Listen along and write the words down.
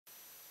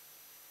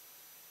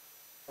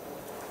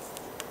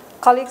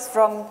Colleagues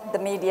from the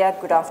media,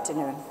 good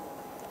afternoon.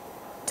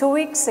 2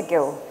 weeks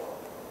ago,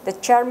 the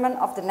chairman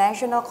of the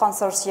National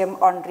Consortium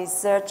on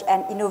Research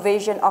and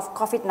Innovation of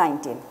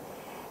COVID-19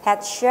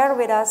 had shared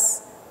with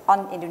us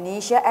on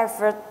Indonesia's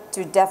effort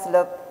to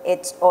develop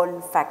its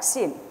own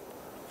vaccine.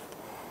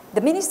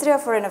 The Ministry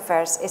of Foreign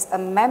Affairs is a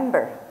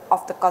member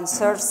of the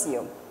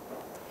consortium.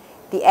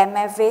 The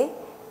MFA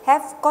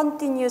have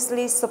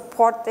continuously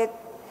supported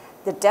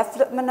the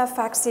development of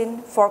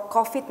vaccine for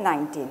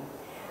COVID-19,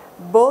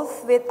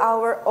 both with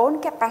our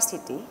own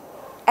capacity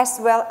as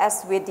well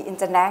as with the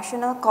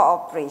international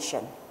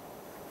cooperation.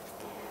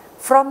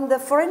 From the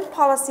foreign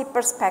policy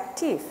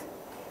perspective,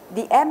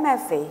 the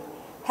MFA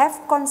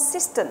have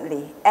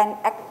consistently and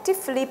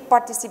actively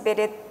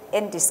participated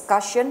in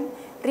discussion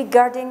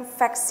regarding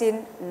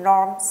vaccine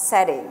norm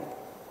setting.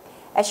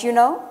 As you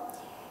know,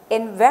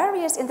 in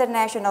various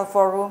international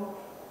forums,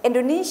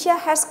 Indonesia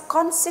has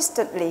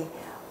consistently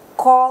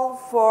called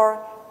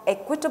for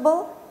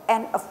equitable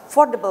and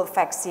affordable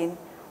vaccine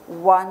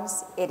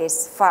once it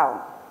is found.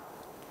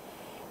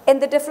 In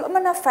the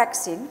development of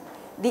vaccine,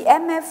 the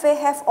MFA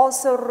have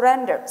also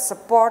rendered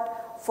support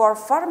for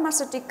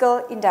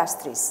pharmaceutical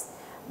industries,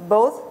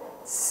 both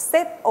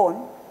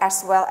state-owned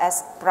as well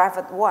as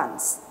private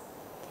ones.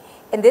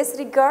 In this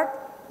regard,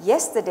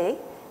 yesterday,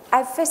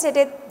 I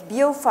visited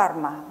Bio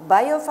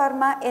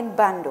Farma in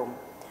Bandung,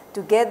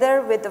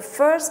 together with the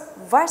first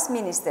Vice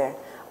Minister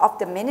of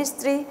the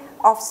Ministry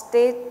of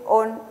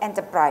State-Owned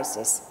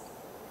Enterprises.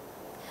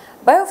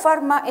 Bio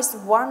Farma is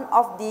one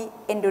of the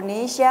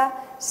Indonesia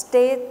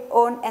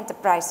state-owned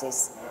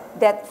enterprises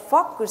that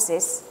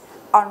focuses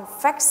on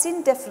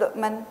vaccine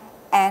development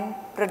and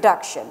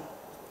production.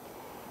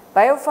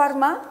 Bio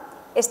Farma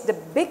is the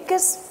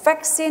biggest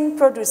vaccine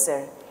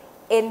producer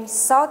in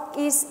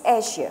Southeast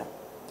Asia,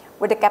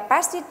 with a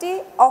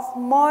capacity of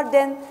more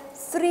than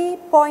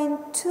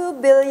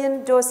 3.2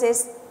 billion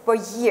doses per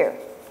year,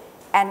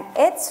 and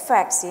its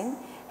vaccine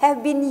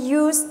have been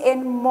used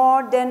in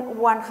more than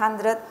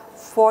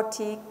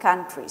 140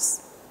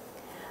 countries.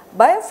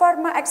 Bio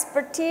Farma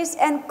expertise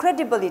and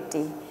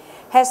credibility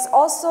has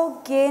also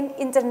gained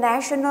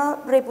international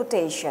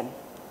reputation.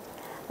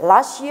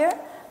 Last year,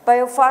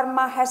 Bio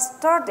Farma has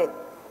started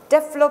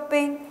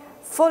developing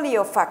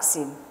polio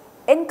vaccine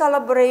in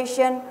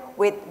collaboration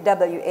with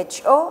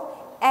WHO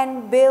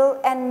and Bill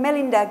and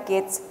Melinda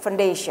Gates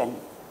Foundation.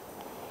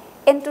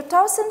 In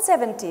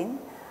 2017,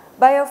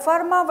 Bio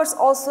Farma was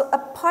also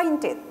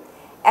appointed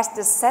as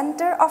the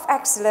Center of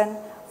Excellence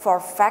for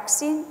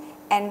Vaccine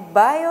and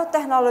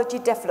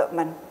Biotechnology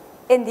Development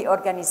in the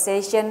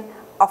Organization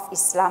of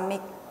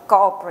Islamic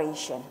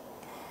Cooperation.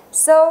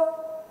 So,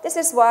 this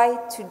is why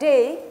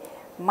today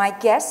my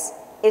guest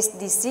is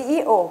the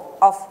CEO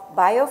of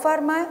Bio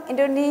Farma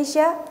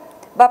Indonesia,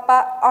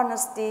 Bapak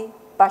Honesty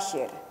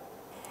Bashir.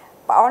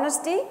 Pak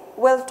Honesty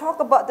will talk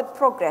about the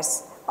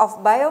progress of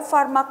Bio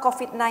Farma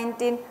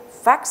COVID-19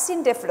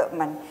 vaccine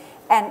development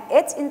and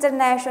its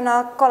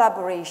international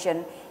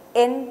collaboration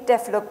in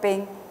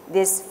developing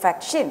this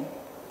vaccine.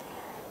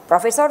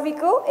 Professor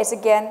Wiku is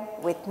again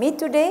with me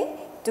today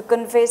to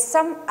convey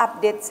some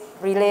updates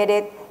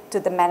related to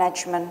the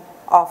management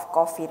of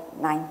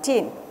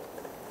COVID-19.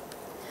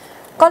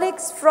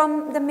 Colleagues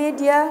from the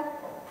media,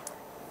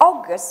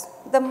 August,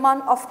 the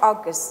month of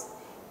August,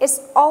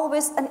 is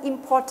always an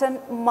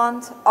important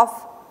month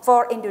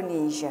for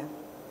Indonesia.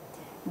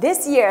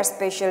 This year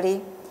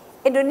especially,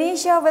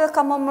 Indonesia will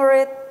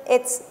commemorate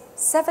its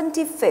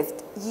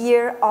 75th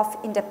year of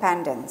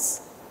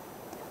independence.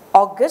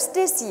 August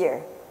this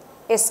year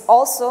is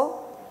also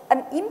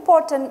an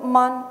important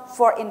month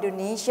for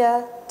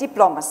Indonesia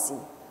diplomacy.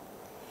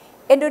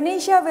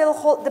 Indonesia will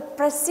hold the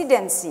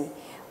presidency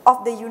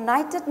of the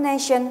United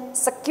Nations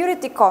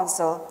Security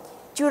Council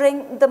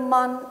during the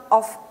month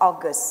of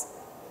August.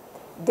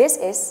 This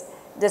is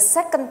the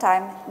second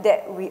time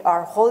that we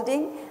are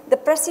holding the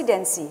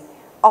presidency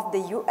of the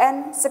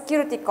UN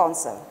Security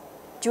Council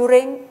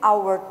during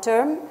our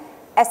term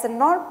as a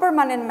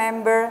non-permanent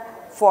member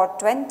for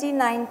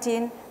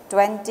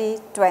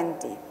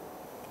 2019-2020.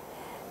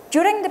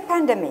 During the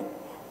pandemic,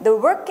 the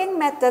working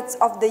methods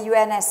of the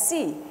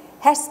UNSC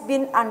has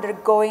been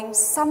undergoing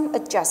some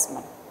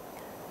adjustment.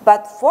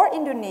 But for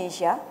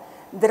Indonesia,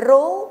 the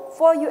role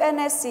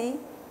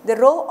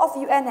of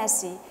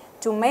UNSC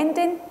to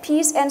maintain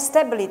peace and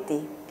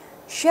stability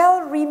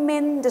shall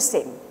remain the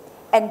same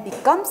and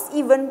becomes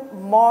even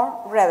more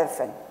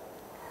relevant.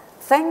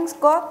 Thanks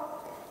God,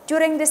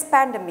 during this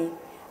pandemic,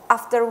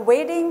 after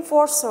waiting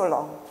for so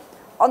long,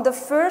 on the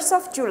 1st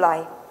of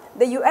July,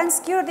 the UN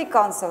Security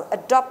Council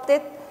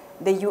adopted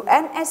the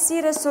UNSC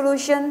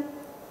Resolution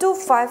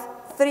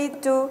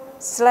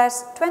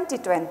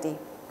 2532/2020,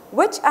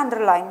 which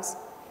underlines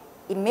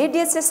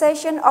immediate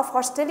cessation of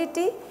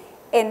hostility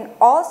in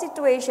all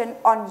situations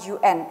on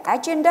UN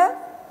agenda,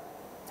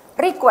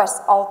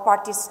 requests all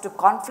parties to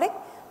conflict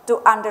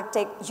to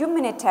undertake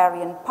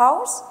humanitarian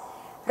pause,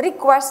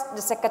 requests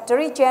the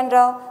Secretary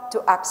General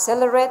to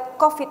accelerate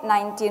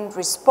COVID-19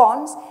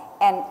 response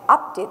and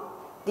update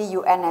the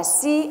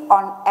UNSC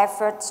on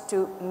efforts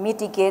to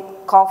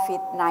mitigate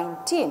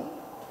COVID-19.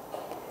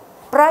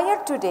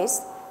 Prior to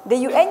this, the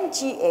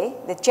UNGA,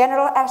 the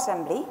General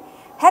Assembly,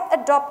 had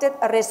adopted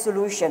a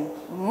resolution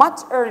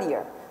much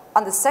earlier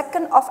on the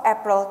 2nd of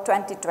April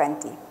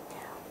 2020,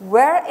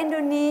 where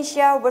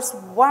Indonesia was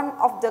one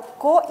of the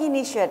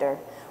co-initiators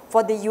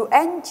for the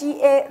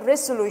UNGA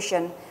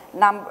resolution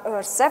number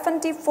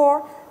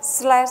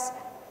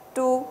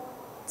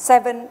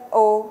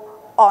 74/270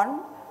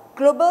 on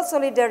global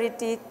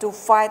solidarity to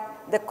fight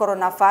the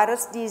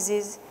coronavirus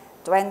disease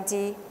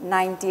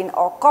 2019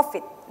 or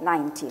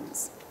COVID-19.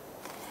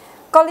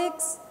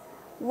 Colleagues,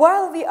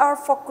 while we are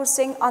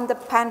focusing on the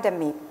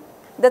pandemic,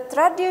 the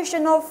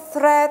traditional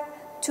threat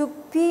to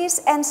peace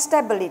and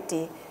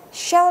stability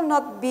shall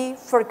not be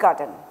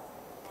forgotten.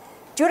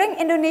 During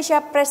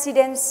Indonesia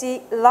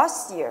presidency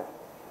last year,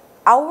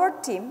 our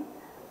team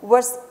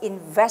was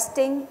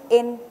investing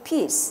in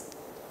peace.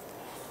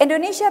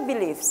 Indonesia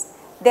believes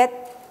that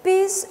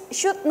peace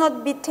should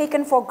not be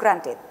taken for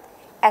granted,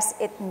 as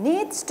it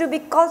needs to be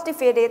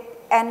cultivated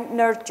and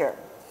nurtured.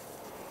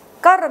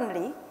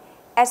 Currently,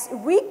 as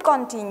we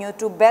continue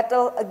to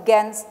battle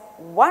against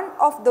one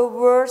of the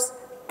worst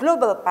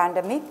global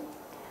pandemic,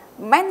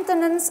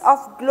 maintenance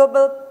of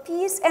global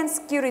peace and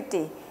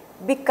security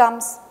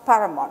becomes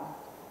paramount.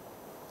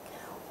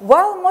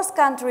 While most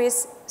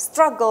countries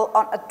struggle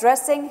on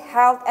addressing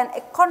health and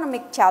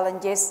economic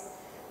challenges,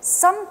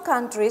 some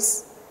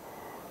countries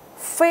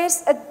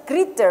face a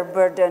greater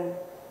burden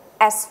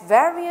as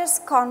various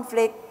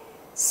conflicts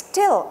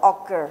still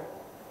occur,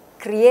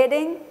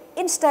 creating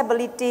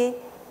instability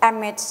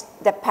amidst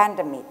the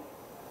pandemic.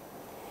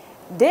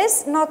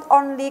 This not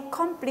only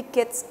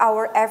complicates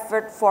our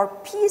effort for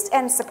peace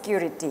and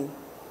security,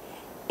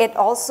 it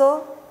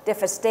also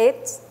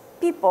devastates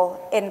people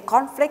in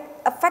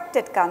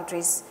conflict-affected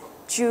countries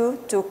due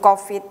to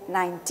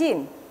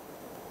COVID-19.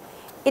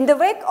 In the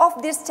wake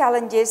of these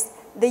challenges,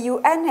 the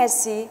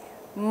UNSC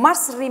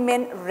must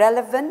remain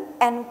relevant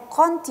and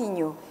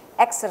continue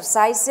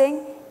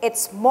exercising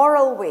its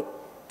moral weight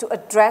to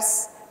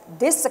address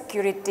these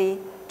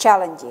security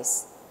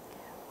challenges.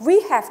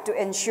 We have to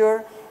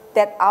ensure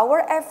that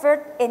our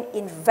effort in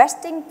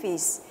investing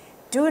peace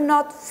do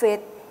not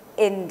fade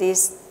in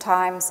these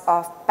times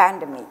of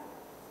pandemic.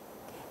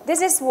 This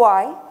is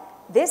why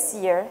this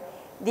year,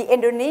 the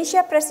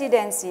Indonesia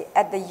presidency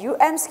at the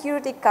UN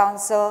Security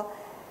Council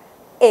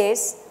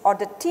is, or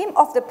the theme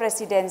of the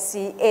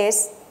presidency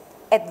is,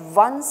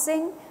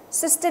 advancing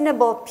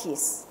sustainable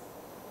peace.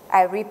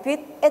 I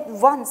repeat,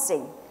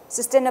 advancing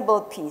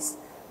sustainable peace,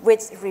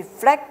 which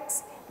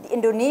reflects the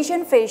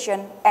Indonesian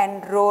vision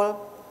and role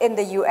in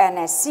the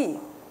UNSC.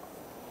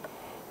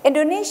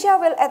 Indonesia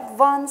will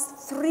advance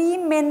three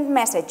main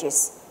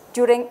messages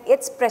during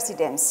its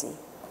presidency.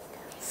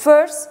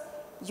 First,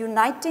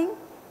 uniting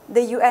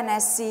the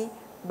UNSC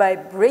by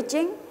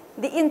bridging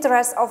the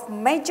interests of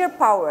major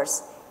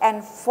powers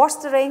and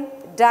fostering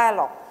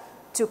dialogue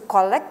to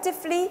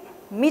collectively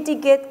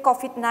mitigate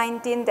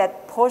COVID-19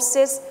 that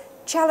poses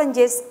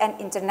challenges and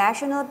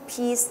international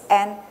peace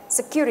and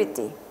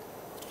security.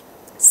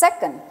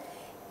 Second,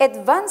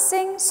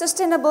 advancing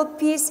sustainable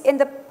peace in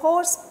the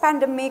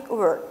post-pandemic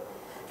world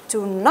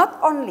to not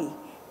only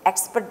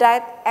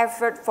expedite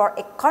effort for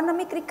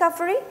economic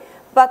recovery,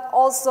 but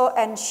also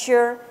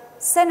ensure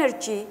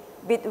synergy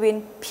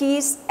between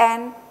peace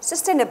and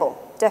sustainable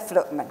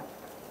development.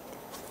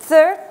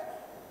 Third,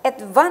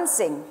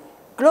 advancing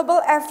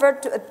global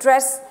effort to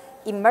address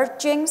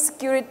emerging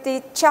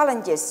security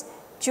challenges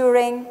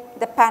during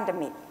the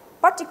pandemic,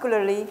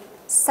 particularly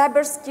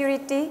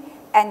cybersecurity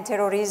and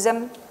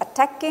terrorism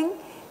attacking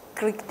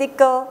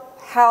critical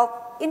health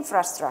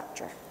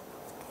infrastructure.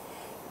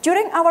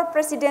 During our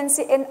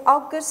presidency in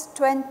August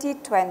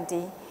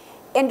 2020,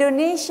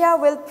 Indonesia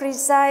will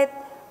preside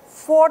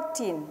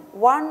 14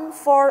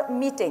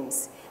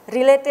 meetings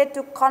related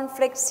to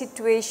conflict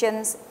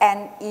situations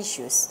and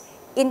issues,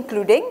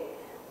 including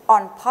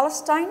on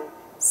Palestine,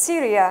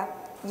 Syria,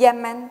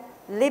 Yemen,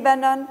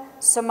 Lebanon,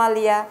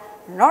 Somalia,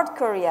 North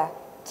Korea,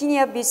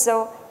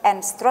 Guinea-Bissau,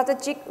 and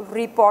strategic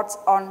reports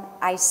on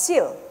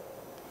ISIL.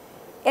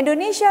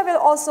 Indonesia will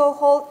also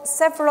hold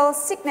several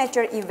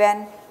signature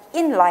events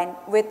in line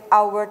with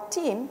our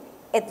theme,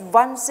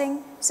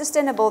 Advancing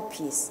Sustainable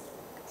Peace.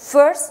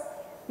 First,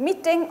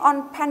 meeting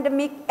on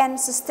pandemic and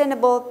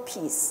sustainable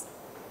peace.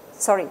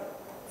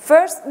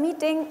 First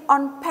meeting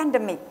on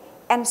pandemic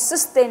and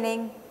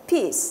sustaining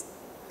peace.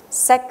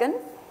 Second,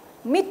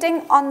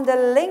 meeting on the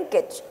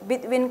linkage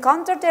between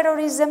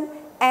counterterrorism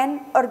and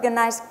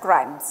organized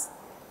crimes.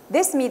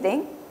 This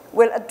meeting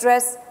will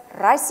address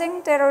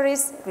rising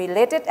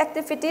terrorist-related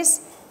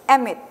activities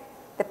amid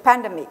the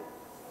pandemic.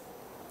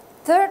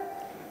 Third,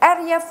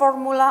 area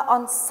formula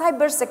on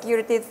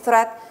cybersecurity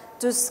threat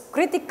to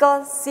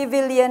critical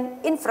civilian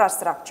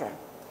infrastructure.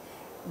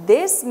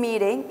 This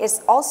meeting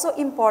is also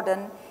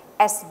important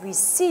as we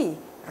see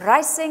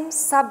rising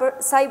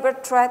cyber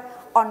threat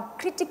on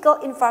critical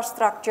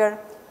infrastructure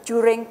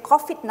during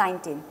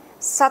COVID-19,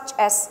 such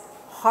as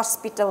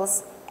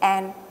hospitals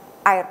and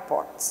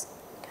airports.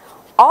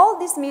 All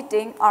these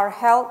meetings are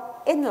held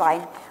in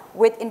line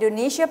with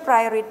Indonesia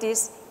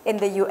priorities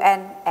in the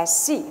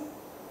UNSC.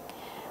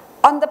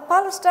 On the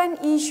Palestine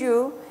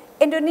issue,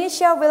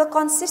 Indonesia will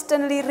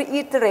consistently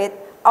reiterate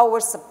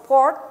our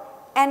support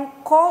and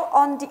call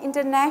on the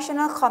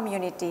international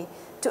community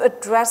to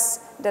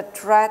address the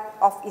threat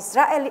of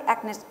Israeli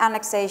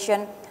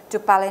annexation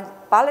to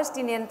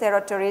Palestinian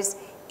territories,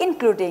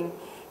 including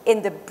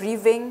in the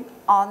briefing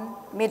on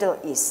Middle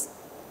East.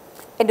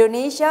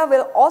 Indonesia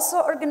will also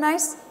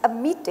organize a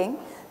meeting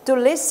to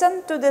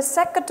listen to the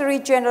Secretary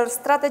General's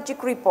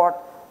strategic report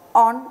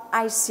on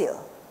ISIL.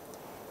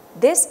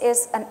 This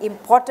is an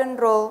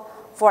important role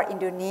for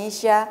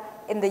Indonesia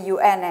in the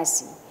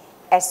UNSC,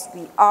 as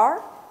we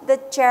are the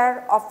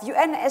chair of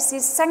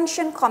UNSC's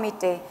Sanction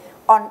Committee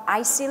on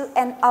ISIL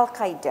and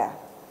Al-Qaeda.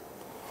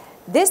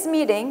 This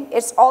meeting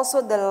is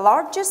also the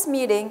largest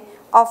meeting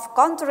of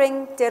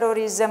countering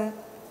terrorism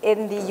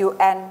in the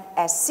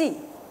UNSC.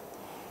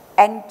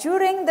 And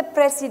during the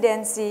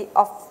presidency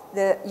of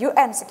the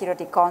UN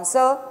Security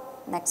Council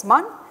next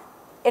month,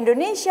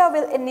 Indonesia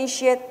will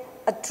initiate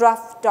a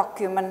draft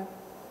document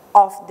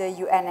of the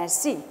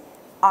UNSC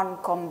on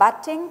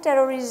combating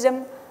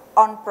terrorism,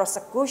 on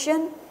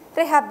prosecution,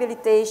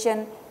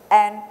 rehabilitation,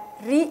 and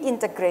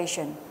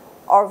reintegration,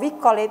 or we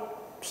call it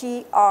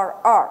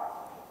PRR.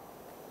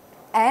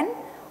 And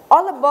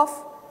all above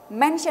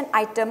mentioned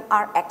items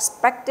are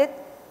expected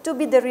to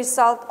be the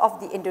result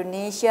of the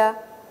Indonesia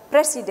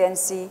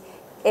presidency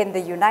in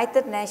the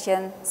United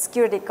Nations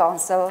Security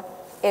Council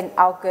in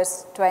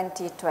August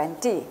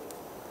 2020.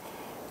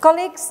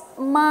 Colleagues,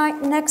 my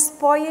next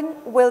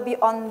point will be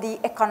on the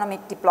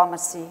economic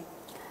diplomacy.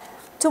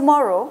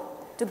 Tomorrow,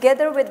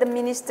 together with the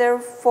Minister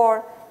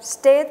for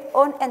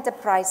State-Owned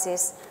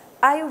Enterprises,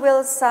 I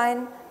will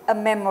sign a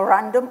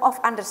Memorandum of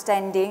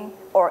Understanding,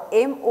 or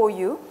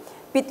MOU,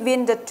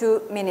 between the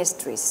two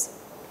ministries.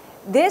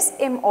 This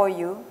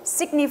MOU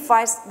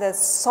signifies the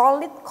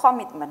solid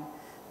commitment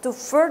to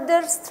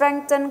further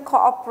strengthen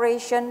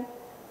cooperation,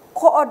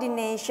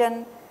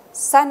 coordination,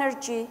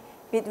 synergy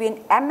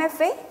between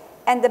MFA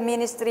and the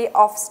Ministry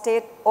of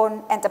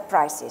State-Owned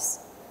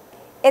Enterprises.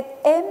 It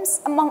aims,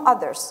 among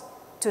others,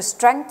 to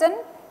strengthen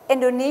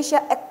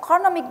Indonesia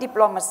economic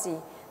diplomacy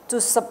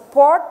to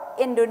support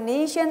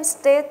Indonesian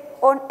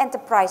state-owned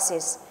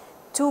enterprises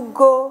to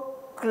go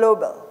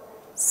global.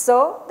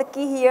 So the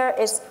key here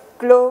is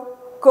go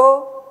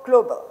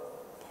global.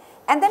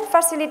 And then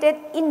facilitate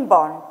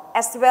inbound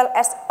as well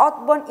as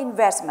outbound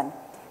investment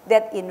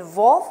that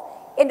involve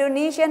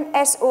Indonesian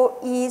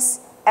SOEs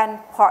and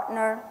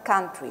partner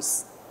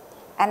countries.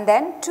 And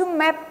then to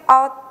map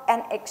out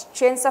an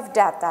exchange of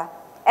data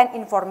and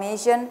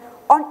information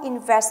on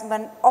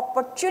investment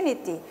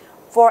opportunity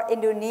for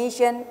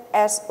Indonesian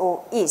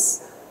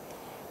SOEs.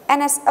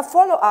 And as a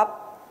follow-up,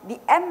 the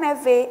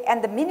MFA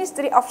and the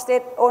Ministry of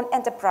State-Owned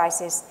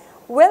Enterprises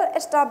will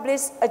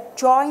establish a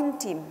joint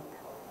team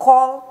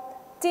called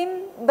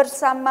Tim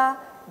Bersama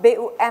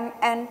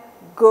BUMN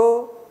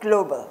Go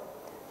Global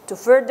to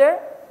further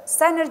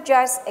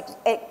synergize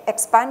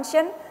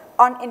expansion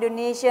on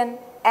Indonesian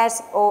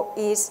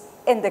SOEs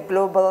in the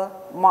global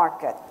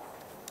market.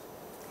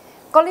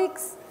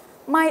 Colleagues,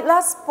 my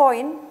last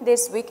point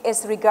this week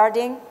is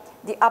regarding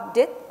the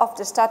update of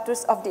the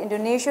status of the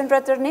Indonesian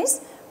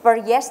returnees per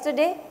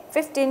yesterday,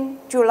 15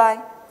 July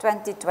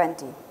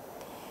 2020.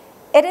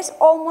 It is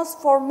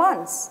almost 4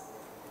 months,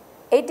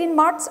 18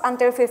 March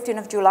until 15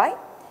 of July.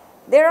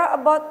 There are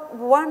about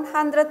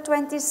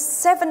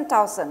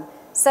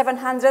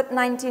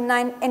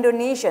 127,799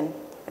 Indonesian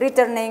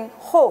returning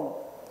home.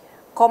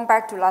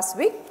 Compared to last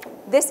week,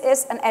 this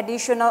is an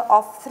additional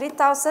of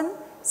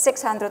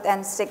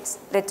 3,606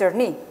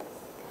 returnees.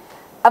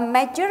 A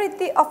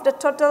majority of the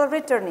total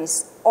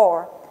returnees,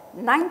 or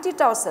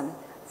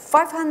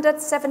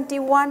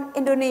 90,571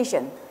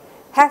 Indonesian,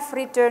 have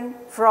returned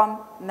from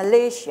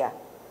Malaysia.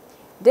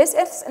 This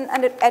is an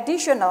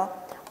additional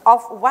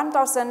of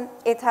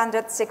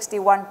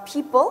 1,861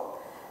 people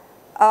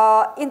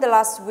in the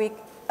last week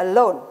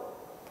alone.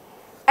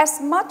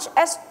 As much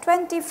as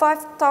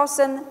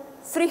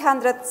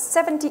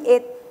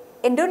 25,378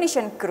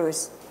 Indonesian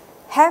crews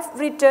have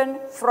returned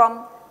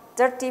from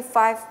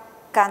 35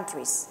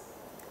 countries.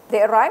 They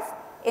arrived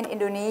in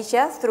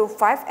Indonesia through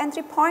 5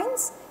 entry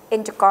points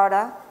in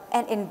Jakarta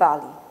and in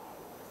Bali.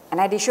 An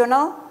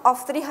additional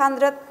of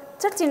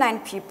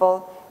 339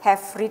 people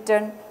have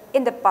returned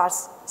in the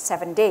past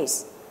 7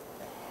 days.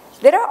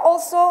 There are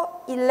also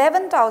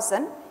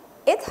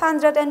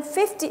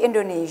 11,850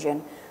 Indonesian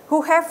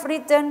who have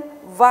returned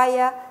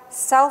via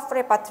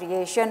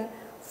self-repatriation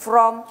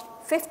from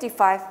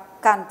 55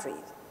 countries.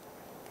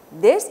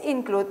 This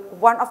includes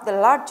one of the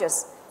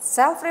largest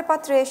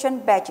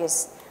self-repatriation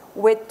batches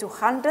with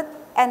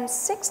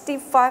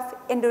 265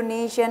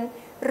 Indonesian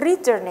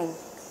returning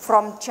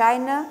from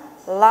China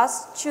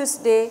last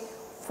Tuesday,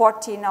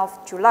 14th of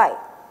July.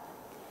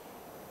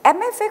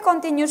 MFA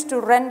continues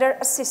to render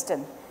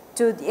assistance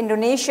to the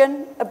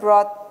Indonesian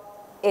abroad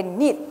in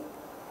need.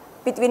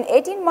 Between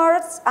 18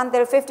 March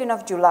until 15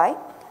 of July,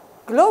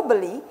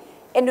 globally,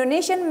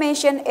 Indonesian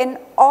missions in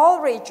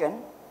all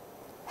regions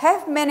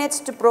have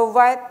managed to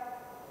provide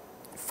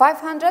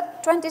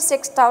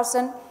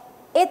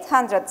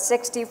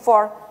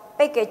 526,864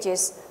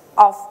 packages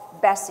of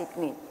basic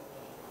needs.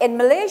 In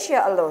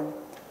Malaysia alone,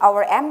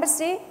 our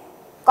embassy,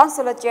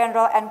 consulate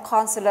general, and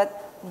consulate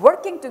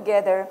working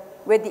together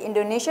with the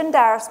Indonesian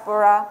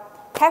diaspora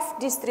have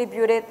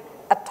distributed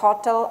a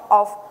total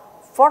of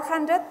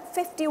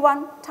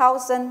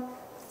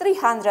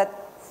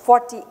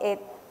 451,348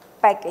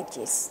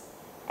 packages.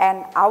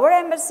 And our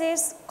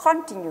embassies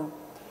continue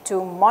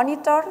to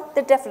monitor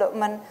the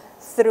development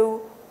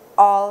through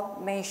all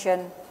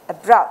missions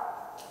abroad.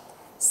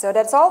 So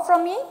that's all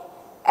from me,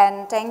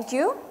 and thank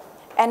you.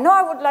 And now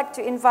I would like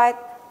to invite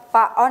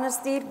Pak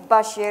Honesty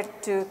Bashir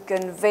to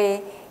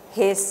convey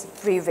his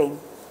briefing.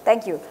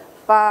 Thank you.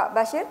 Pak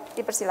Bashir,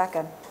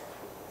 dipersilakan.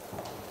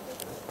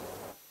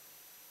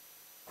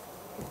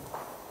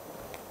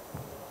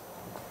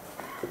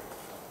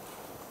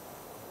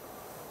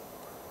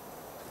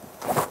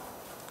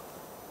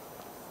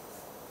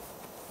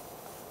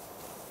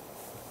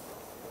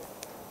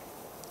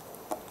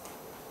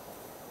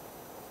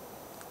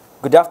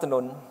 Good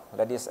afternoon,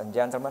 ladies and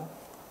gentlemen.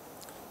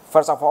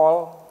 First of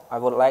all,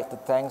 I would like to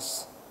thank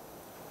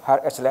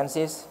Her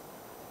Excellencies,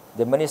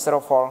 the Minister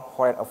for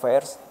Foreign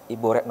Affairs,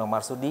 Ibu Retno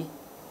Marsudi,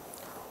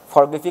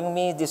 for giving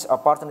me this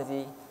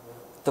opportunity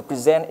to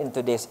present in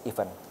today's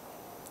event.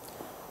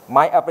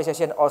 My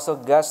appreciation also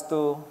goes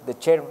to the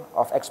Chair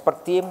of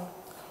Expert Team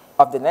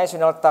of the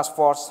National Task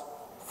Force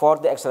for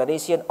the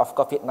Acceleration of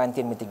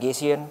COVID-19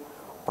 Mitigation,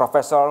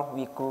 Professor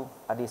Wiku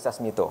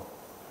Adhisasmito.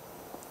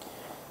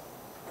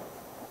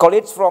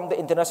 Colleagues from the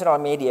international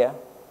media,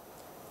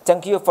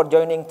 thank you for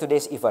joining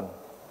today's event.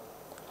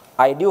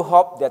 I do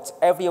hope that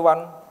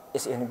everyone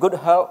is in good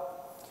health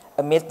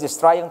amidst these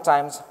trying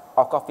times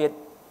of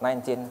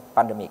COVID-19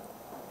 pandemic.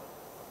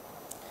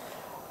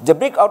 The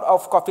breakout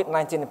of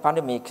COVID-19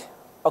 pandemic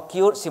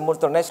occurred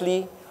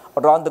simultaneously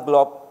around the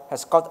globe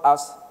has caught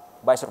us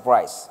by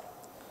surprise.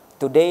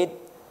 To date,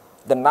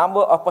 the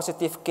number of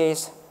positive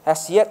cases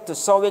has yet to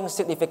showing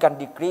significant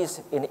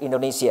decrease in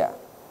Indonesia.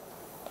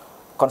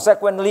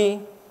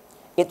 Consequently,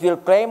 it will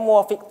claim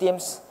more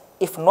victims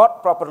if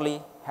not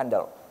properly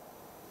handled.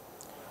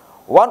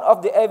 One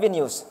of the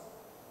avenues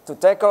to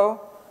tackle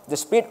the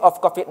spread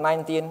of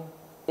COVID-19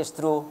 is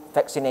through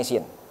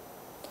vaccination.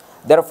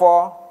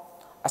 Therefore,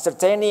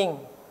 ascertaining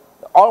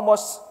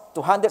almost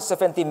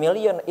 270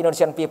 million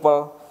Indonesian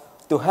people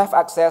to have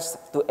access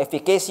to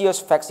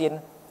efficacious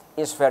vaccine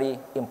is very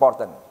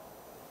important.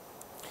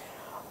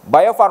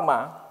 Bio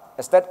Farma,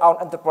 a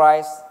state-owned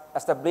enterprise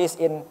established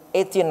in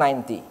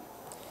 1890,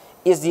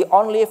 is the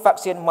only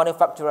vaccine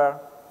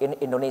manufacturer in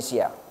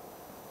Indonesia.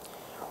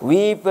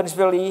 We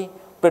principally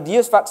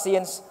produce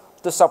vaccines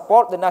to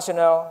support the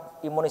national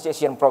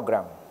immunization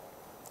program.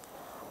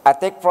 I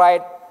take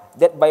pride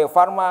that Bio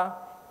Farma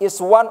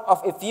is one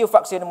of a few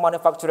vaccine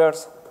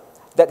manufacturers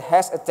that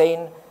has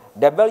attained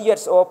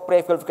WHO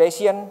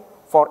pre-qualification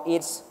for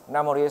its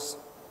numerous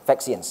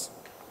vaccines.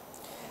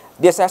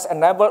 This has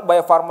enabled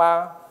Bio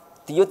Farma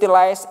to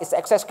utilize its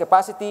excess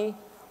capacity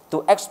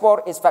to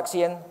export its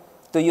vaccine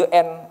to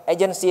UN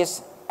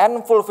agencies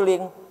and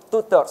fulfilling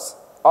 2/3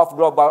 of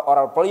global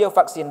oral polio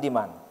vaccine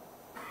demand.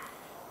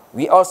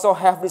 We also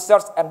have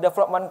research and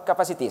development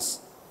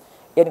capacities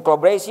in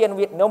collaboration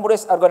with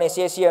numerous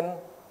organizations,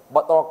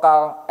 both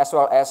local as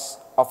well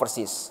as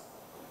overseas.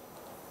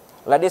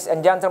 Ladies and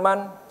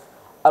gentlemen,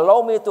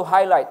 allow me to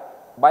highlight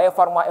Bio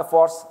Farma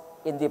efforts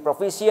in the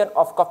provision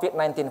of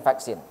COVID-19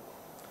 vaccine.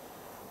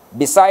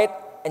 Besides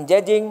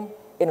engaging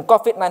in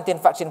COVID-19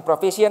 vaccine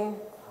provision,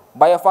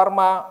 Bio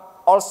Farma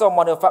also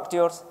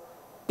manufactures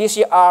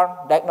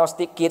PCR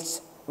diagnostic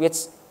kits,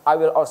 which I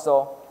will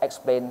also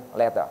explain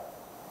later.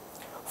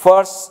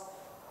 First,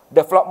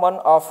 development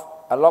of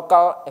a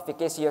local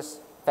efficacious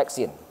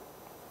vaccine.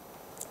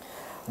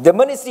 The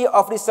Ministry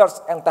of Research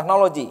and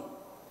Technology,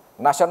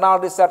 National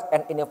Research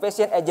and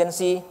Innovation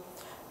Agency,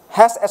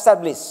 has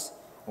established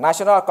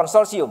national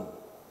consortium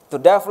to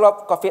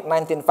develop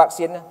COVID-19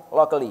 vaccine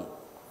locally,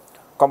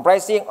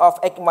 comprising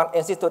of Ekman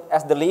Institute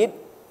as the lead,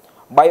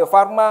 Bio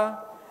Farma,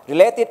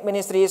 related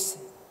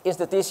ministries,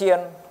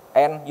 institutions,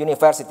 and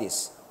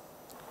universities.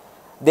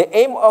 The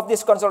aim of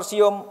this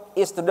consortium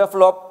is to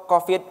develop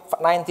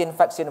COVID-19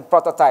 vaccine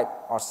prototype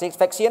or 6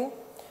 vaccine.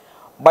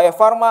 Bio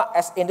Farma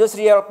as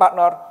industrial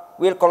partner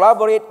will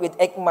collaborate with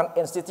Ekman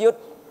Institute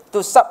to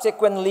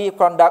subsequently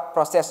conduct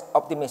process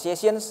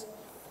optimizations,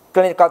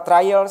 clinical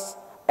trials,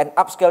 and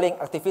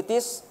upscaling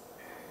activities,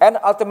 and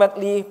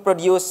ultimately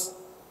produce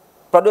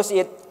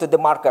it to the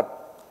market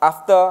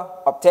after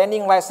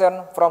obtaining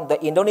license from the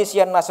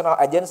Indonesian National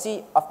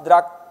Agency of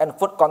Drug and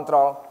Food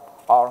Control,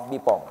 or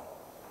BPOM.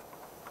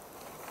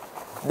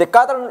 The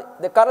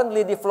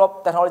currently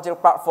developed technological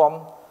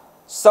platform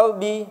shall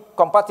be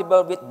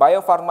compatible with Bio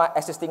Farma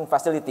existing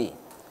facility,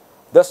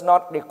 thus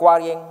not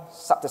requiring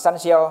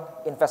substantial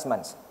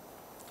investments.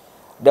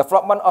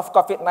 Development of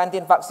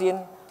COVID-19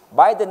 vaccine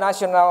by the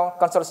national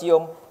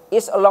consortium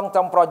is a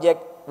long-term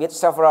project with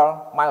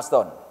several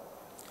milestones.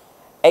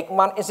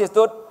 Ekman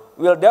Institute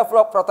will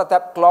develop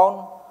prototype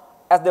clone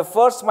as the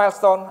first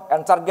milestone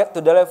and target to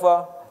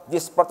deliver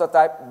this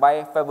prototype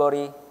by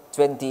February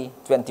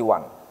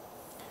 2021.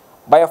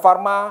 Bio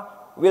Farma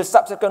will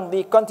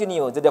subsequently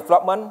continue the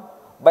development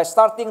by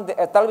starting the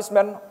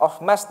establishment of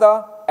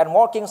master and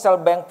working cell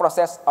bank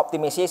process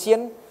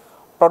optimization,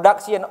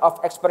 production of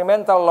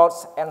experimental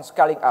lots, and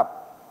scaling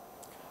up.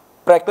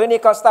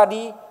 Preclinical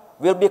study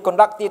will be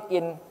conducted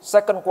in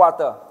second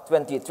quarter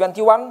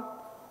 2021,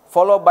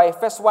 followed by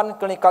phase 1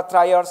 clinical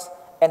trials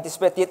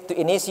anticipated to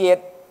initiate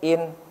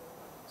in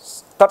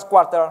third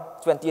quarter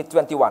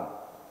 2021.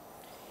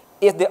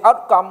 If the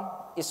outcome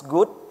is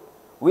good,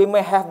 we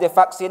may have the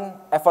vaccine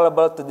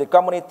available to the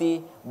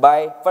community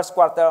by first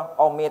quarter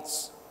or mid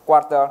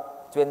quarter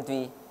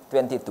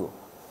 2022.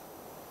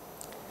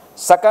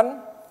 Second,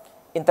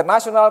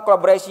 international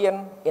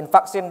collaboration in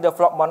vaccine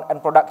development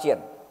and production.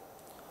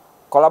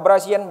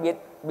 Collaboration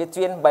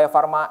between Bio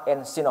Farma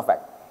and Sinovac.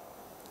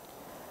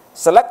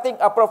 Selecting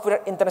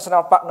appropriate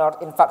international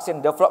partners in vaccine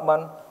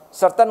development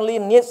certainly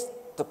needs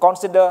to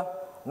consider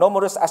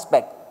numerous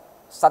aspects,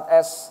 such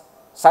as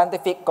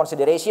scientific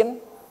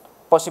consideration,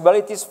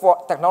 possibilities for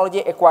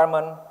technology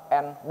acquirement,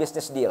 and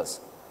business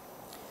deals.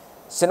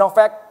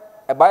 Sinovac,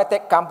 a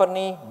biotech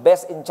company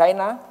based in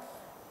China,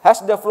 has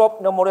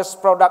developed numerous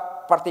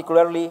products,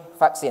 particularly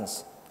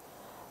vaccines.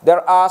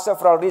 There are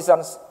several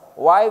reasons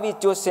why we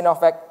choose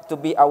Sinovac to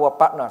be our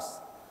partners,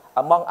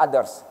 among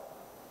others.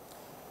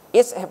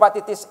 Its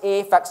hepatitis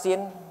A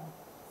vaccine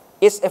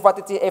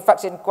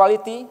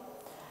quality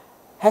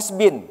has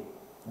been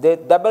the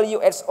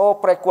WHO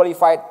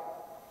pre-qualified,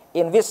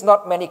 in which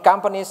not many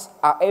companies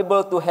are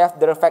able to have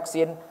their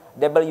vaccine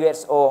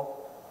WHO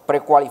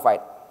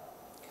pre-qualified.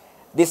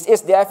 This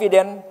is the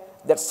evidence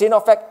that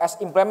Sinovac has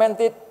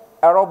implemented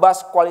a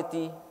robust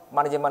quality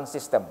management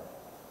system.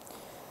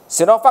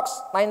 Sinovac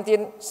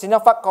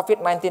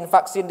COVID-19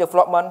 vaccine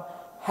development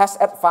has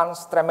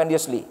advanced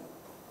tremendously.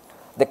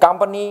 The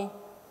company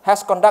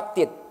has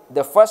conducted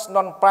the first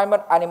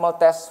non-primate animal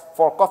test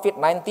for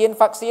COVID-19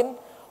 vaccine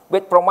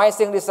with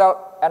promising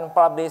results and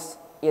published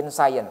in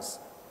Science.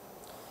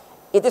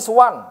 It is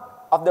one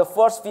of the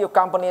first few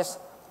companies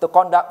to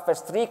conduct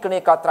phase 3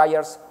 clinical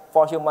trials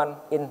for humans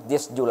in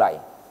this July.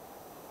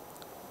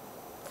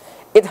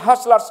 It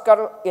has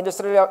large-scale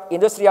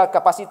industrial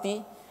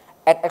capacity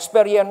and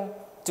experience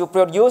to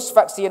produce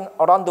vaccine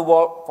around the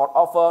world for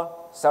over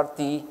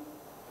 30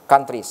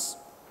 countries.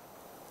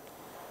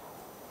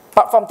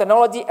 Platform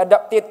technology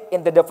adopted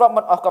in the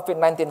development of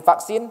COVID-19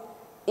 vaccine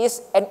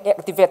is an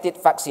inactivated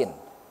vaccine.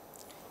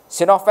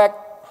 Sinovac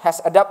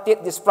has adopted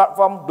this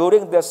platform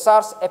during the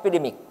SARS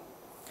epidemic.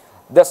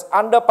 Thus,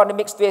 under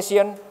pandemic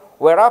situation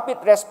where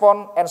rapid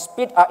response and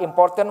speed are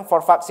important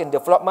for vaccine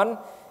development,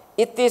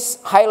 it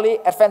is highly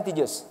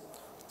advantageous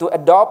to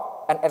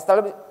adopt and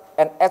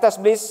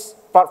establish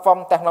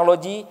platform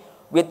technology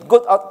with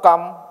good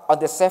outcome on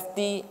the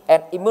safety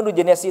and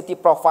immunogenicity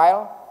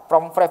profile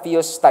from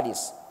previous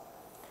studies.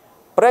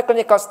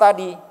 Preclinical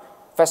study,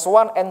 phase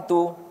 1 and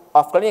 2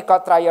 of clinical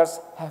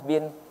trials have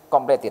been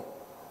completed.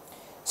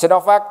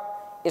 Sinovac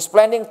is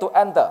planning to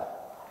enter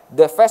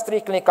the phase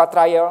 3 clinical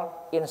trial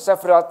in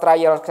several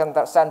trial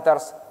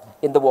centers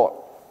in the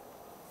world.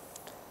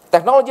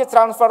 Technology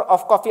transfer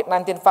of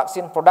COVID-19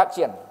 vaccine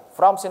production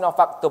from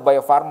Sinovac to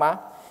Bio Farma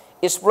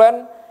is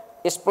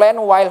planned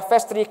while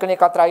phase 3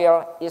 clinical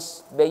trial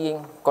is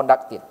being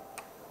conducted.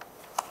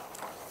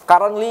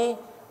 Currently,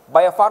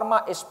 Bio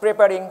Farma is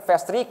preparing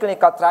phase 3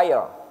 clinical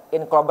trial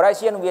in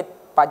collaboration with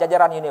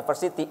Pajajaran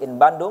University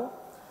in Bandung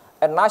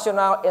and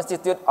National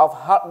Institute of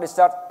Health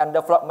Research and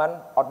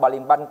Development or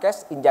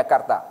Balimbankes in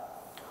Jakarta,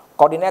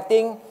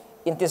 coordinating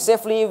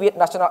intensively with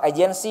National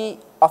Agency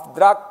of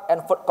Drug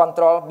and Food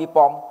Control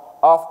 (BPOM)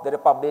 of the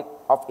Republic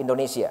of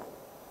Indonesia.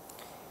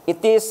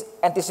 It is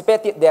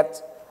anticipated that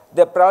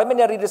the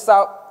preliminary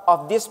result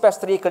of this phase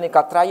 3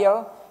 clinical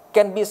trial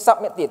can be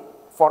submitted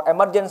for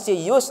emergency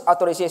use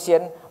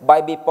authorization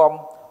by BPOM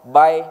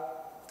by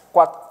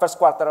first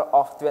quarter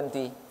of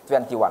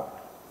 2021.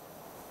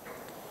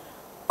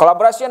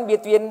 Collaboration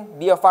between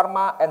Bio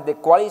Farma and the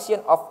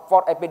Coalition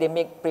for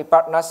Epidemic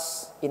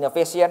Preparedness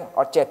Innovation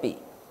or CEPI.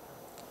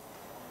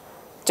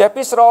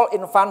 CEPI's role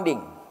in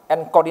funding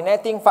and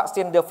coordinating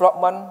vaccine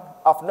development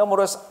of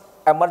numerous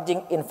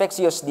emerging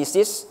infectious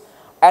diseases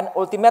and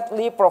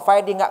ultimately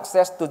providing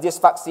access to this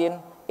vaccine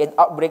in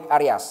outbreak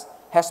areas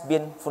has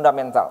been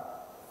fundamental.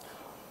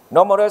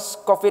 Numerous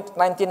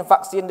COVID-19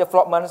 vaccine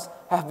developments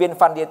have been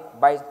funded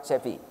by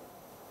CEPI.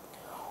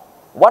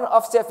 One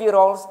of CEPI's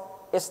roles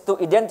is to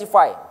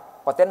identify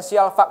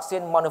potential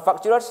vaccine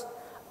manufacturers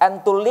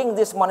and to link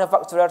these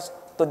manufacturers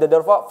to the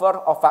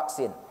developer of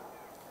vaccine.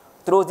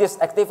 Through these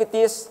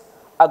activities,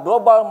 a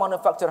global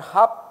manufacturing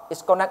hub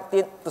is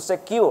connected to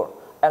secure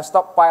and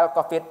stockpile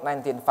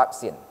COVID-19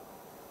 vaccine.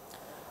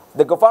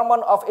 The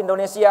government of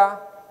Indonesia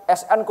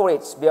has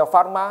encouraged Bio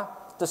Farma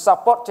to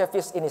support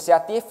CEPI's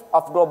initiative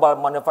of global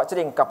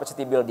manufacturing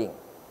capacity building.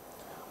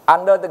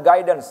 Under the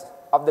guidance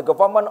of the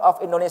government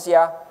of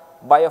Indonesia,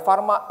 Bio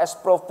Farma has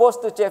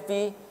proposed to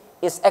CEPI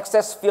is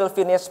excess fill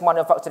finish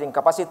manufacturing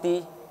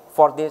capacity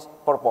for this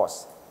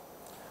purpose.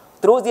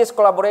 Through this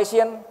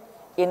collaboration,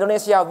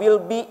 Indonesia will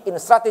be in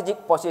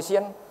strategic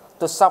position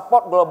to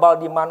support global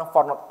demand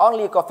for not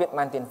only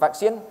COVID-19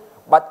 vaccine,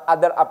 but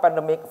other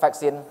pandemic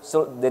vaccine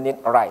should the need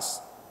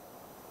arise.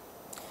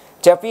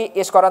 JV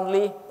is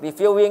currently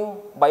reviewing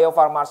Bio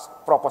Farma's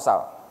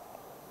proposal.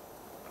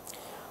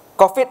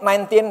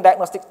 COVID-19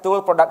 diagnostic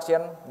tool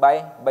production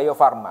by Bio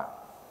Farma.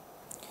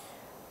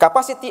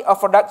 Capacity of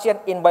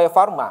production in Bio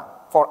Farma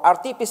for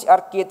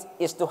RT-PCR kits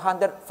is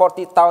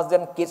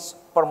 240,000 kits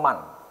per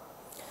month.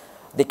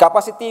 The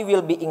capacity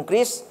will be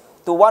increased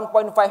to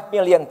 1.5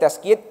 million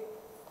test kits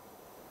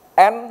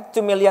and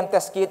 2 million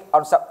test kits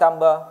on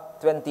September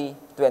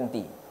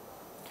 2020.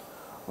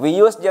 We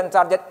use gene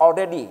target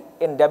already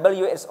in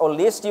WHO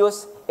list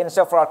use in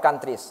several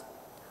countries.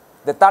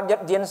 The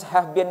target genes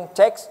have been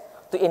checked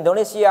to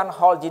Indonesian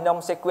whole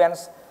genome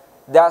sequence,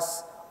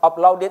 thus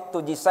uploaded to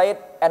GSite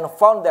and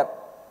found that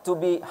to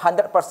be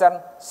 100%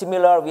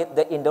 similar with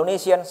the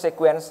Indonesian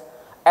sequence,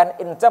 and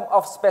in terms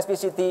of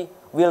specificity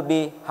will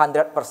be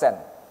 100%.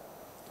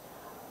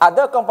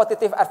 Other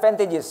competitive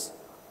advantages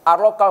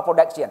are local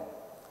production,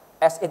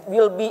 as it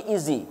will be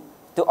easy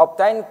to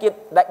obtain kit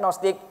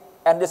diagnostic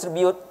and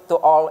distribute to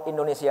all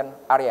Indonesian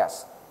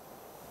areas.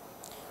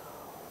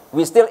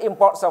 We still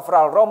import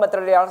several raw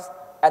materials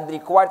and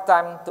require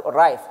time to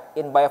arrive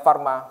in Bio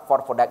Farma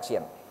for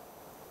production.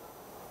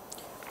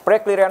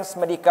 Pre-clearance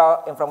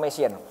medical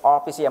information,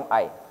 or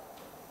PCMI.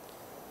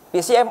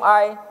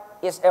 PCMI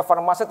is a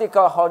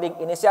pharmaceutical holding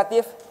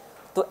initiative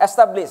to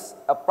establish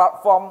a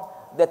platform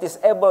that is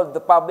able to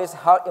publish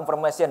health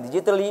information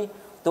digitally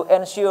to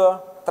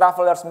ensure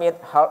travelers meet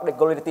health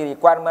regulatory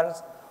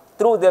requirements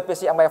through the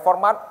PCMI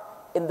format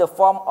in the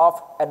form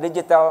of a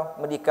digital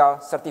medical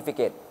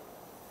certificate.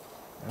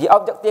 The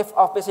objective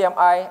of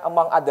PCMI,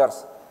 among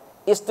others,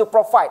 is to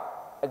provide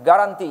a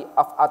guarantee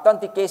of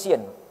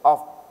authentication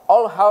of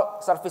all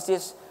health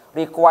services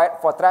required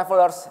for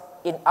travelers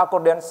in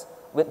accordance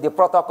with the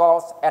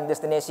protocols and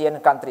destination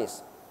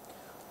countries,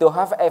 to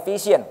have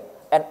efficient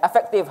and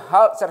effective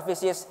health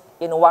services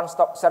in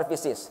one-stop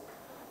services,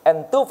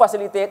 and to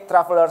facilitate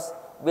travelers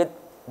with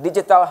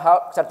digital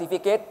health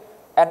certificate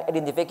and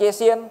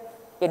identification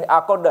in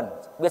accordance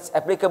with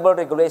applicable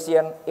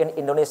regulation in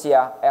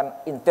Indonesia and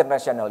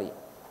internationally.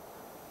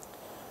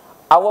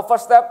 Our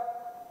first step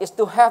is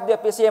to have the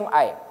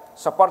PCMI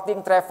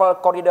supporting travel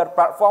corridor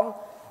platform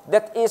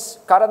that is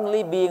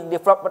currently being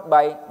developed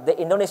by the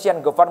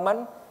Indonesian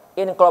government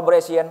in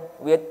collaboration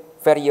with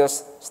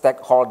various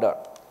stakeholders.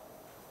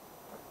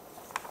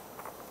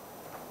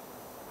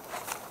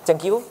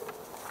 Thank you,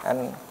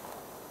 and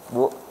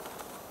Ibu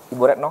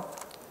Retno.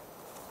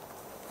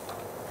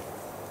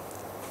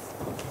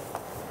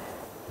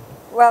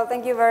 Well,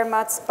 thank you very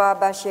much,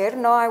 Pak Bashir.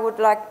 Now I would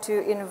like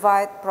to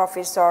invite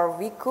Professor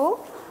Wiku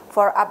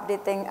for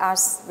updating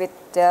us with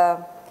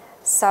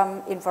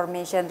some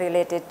information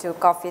related to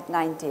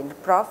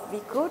COVID-19. Prof.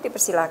 Wiku,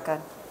 dipersilakan.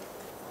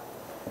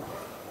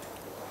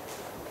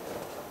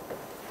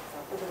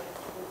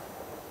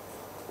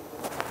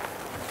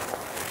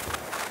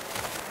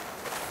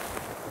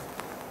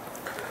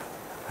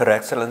 Her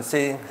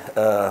Excellency,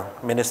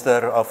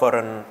 Minister of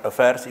Foreign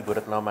Affairs, Ibu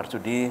Retno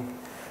Marsudi,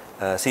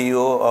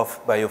 CEO of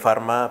Bio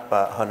Farma,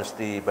 Pak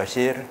Honesty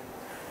Bashir,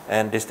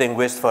 and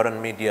distinguished foreign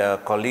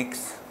media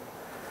colleagues,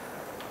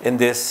 in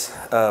this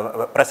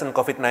present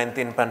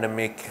COVID-19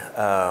 pandemic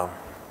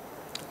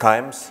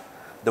times,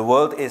 the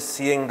world is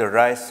seeing the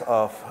rise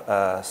of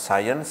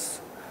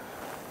science,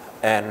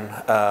 and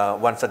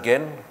once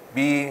again,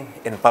 be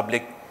in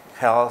public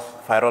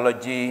health,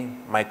 virology,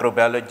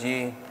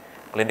 microbiology,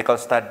 clinical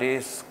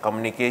studies,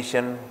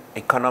 communication,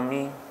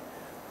 economy,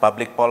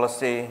 public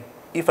policy,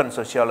 even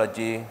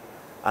sociology,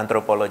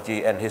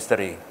 anthropology, and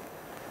history.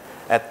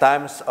 At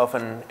times of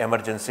an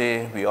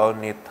emergency, we all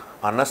need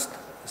honest,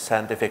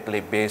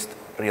 scientifically based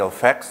real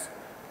facts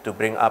to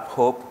bring up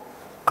hope,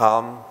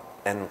 calm,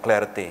 and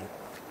clarity.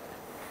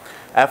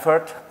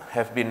 Efforts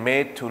have been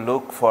made to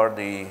look for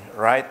the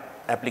right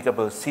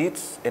applicable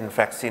seeds in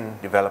vaccine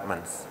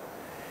developments.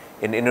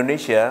 In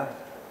Indonesia,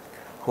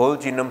 whole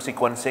genome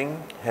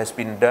sequencing has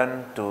been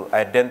done to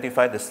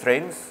identify the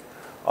strains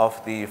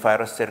of the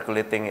virus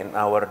circulating in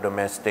our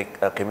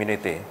domestic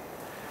community.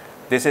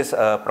 This is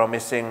a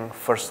promising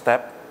first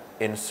step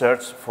in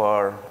search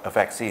for a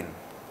vaccine.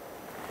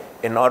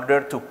 In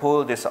order to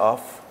pull this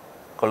off,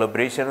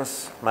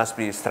 collaborations must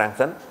be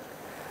strengthened,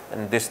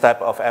 and this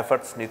type of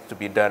efforts need to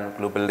be done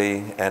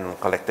globally and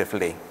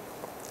collectively.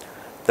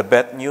 The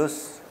bad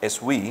news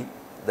is we,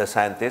 the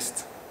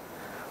scientists,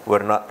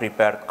 were not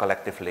prepared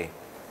collectively.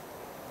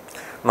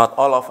 Not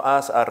all of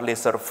us are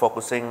laser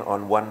focusing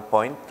on one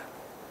point.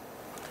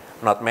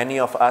 Not many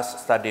of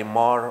us study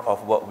more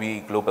of what we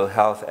global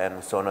health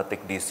and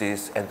zoonotic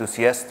disease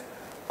enthusiasts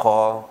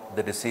call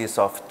the disease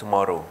of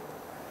tomorrow.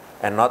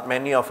 And not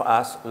many of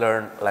us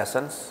learn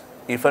lessons,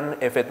 even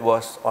if it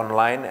was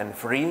online and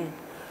free,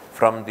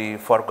 from the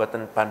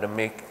forgotten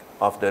pandemic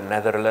of the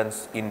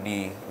Netherlands in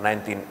the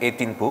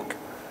 1918 book,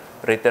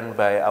 written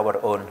by our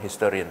own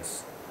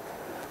historians.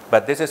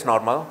 But this is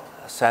normal.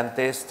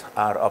 Scientists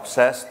are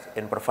obsessed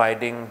in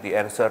providing the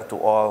answer to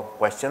all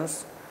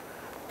questions,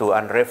 to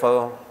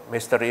unravel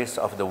mysteries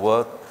of the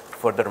world,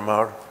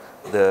 furthermore,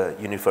 the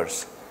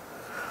universe.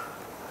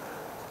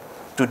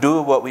 To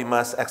do what we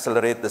must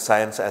accelerate the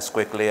science as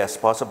quickly as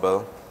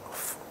possible,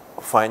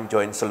 find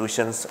joint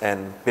solutions,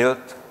 and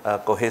build a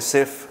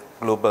cohesive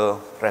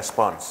global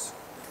response.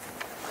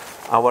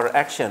 Our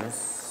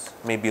actions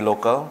may be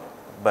local,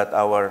 but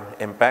our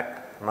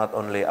impact, not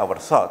only our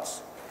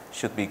thoughts,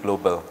 should be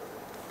global.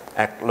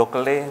 Act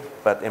locally,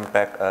 but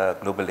impact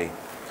globally.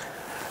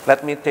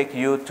 Let me take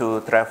you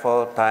to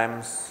travel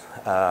times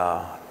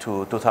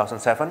to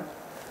 2007,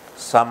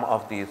 some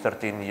of the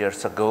 13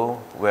 years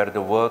ago, where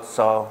the world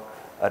saw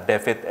a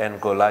David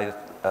and Goliath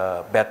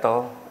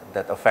battle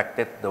that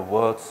affected the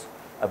world's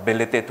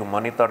ability to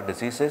monitor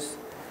diseases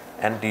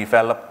and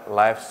develop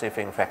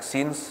life-saving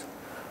vaccines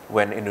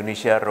when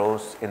Indonesia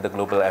rose in the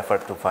global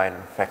effort to find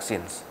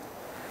vaccines.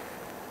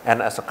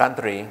 And as a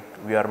country,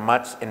 we are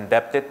much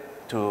indebted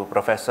to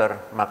Professor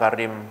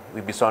Makarim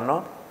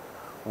Wibisono,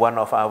 one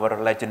of our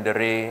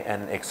legendary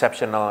and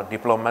exceptional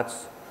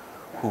diplomats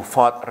who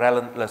fought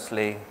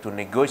relentlessly to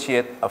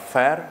negotiate a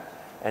fair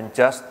and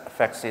just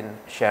vaccine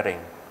sharing.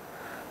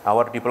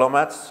 Our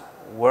diplomats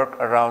work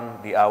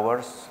around the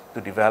hours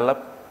to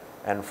develop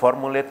and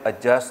formulate a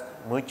just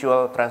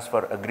mutual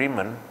transfer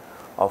agreement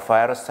of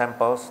virus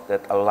samples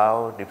that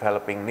allow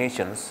developing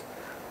nations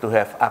to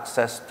have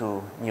access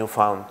to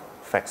newfound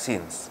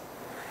vaccines.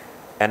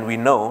 And we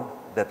know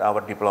that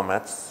our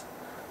diplomats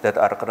that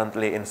are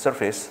currently in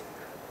service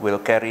will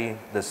carry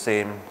the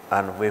same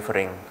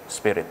unwavering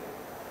spirit.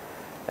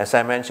 As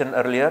I mentioned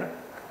earlier,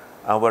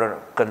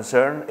 our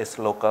concern is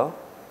local.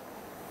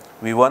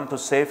 We want to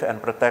save and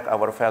protect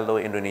our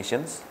fellow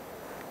Indonesians,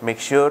 make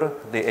sure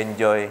they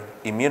enjoy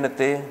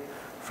immunity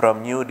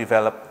from new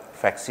developed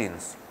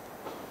vaccines.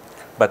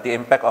 But the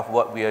impact of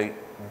what we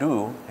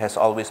do has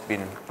always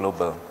been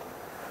global.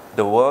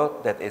 The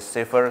world that is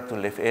safer to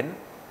live in,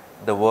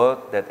 the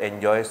world that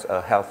enjoys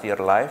a healthier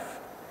life,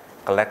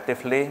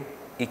 collectively,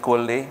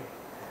 equally,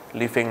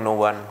 leaving no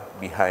one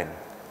behind.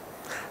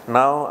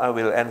 Now I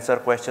will answer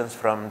questions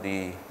from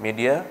the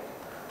media.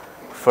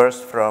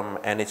 First from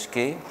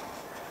NHK.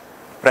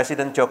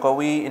 President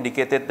Jokowi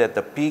indicated that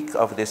the peak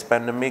of this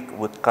pandemic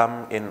would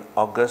come in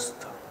August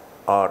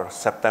or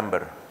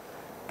September.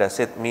 Does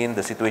it mean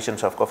the situation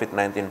of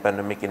COVID-19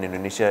 pandemic in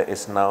Indonesia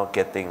is now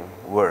getting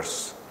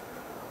worse?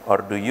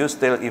 Or do you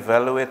still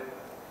evaluate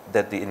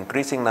that the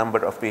increasing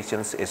number of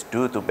patients is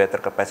due to better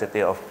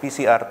capacity of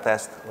PCR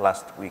tests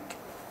last week?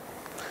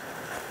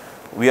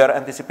 We are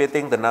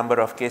anticipating the number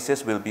of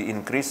cases will be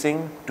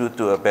increasing due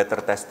to a better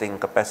testing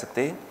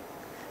capacity.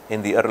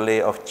 In the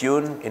early of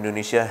June,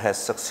 Indonesia has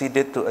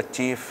succeeded to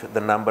achieve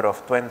the number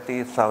of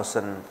 20,000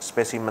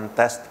 specimen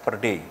tests per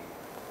day.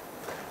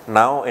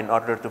 Now, in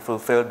order to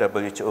fulfill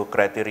WHO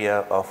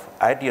criteria of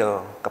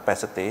ideal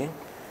capacity,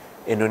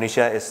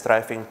 Indonesia is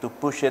striving to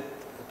push it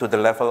to the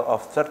level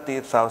of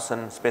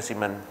 30,000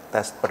 specimen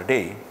tests per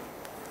day.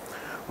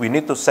 We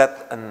need to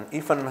set an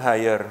even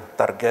higher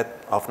target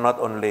of not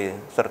only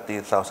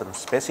 30,000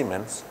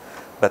 specimens,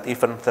 but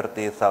even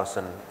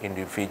 30,000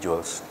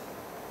 individuals.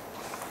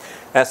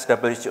 As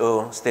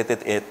WHO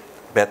stated it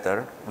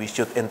better, we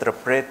should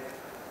interpret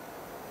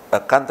a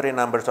country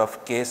numbers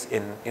of case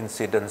in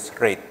incidence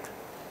rate.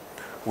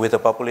 With a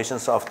population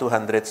of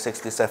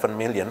 267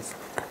 million,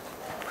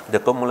 the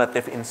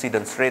cumulative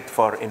incidence rate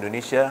for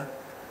Indonesia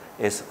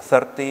is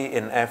 30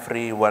 in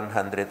every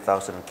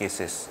 100,000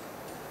 cases.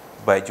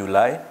 By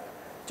July,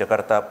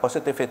 Jakarta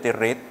positivity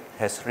rate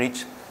has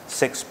reached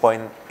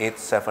 6.87%.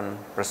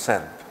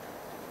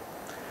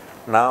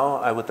 Now,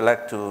 I would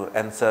like to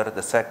answer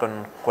the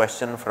second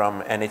question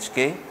from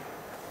NHK.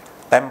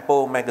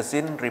 Tempo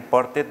magazine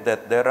reported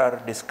that there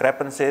are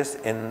discrepancies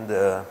in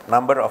the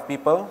number of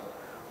people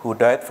who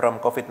died from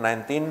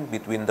COVID-19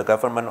 between the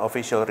government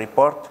official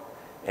report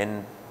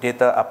and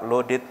data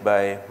uploaded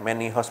by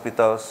many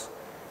hospitals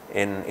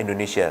in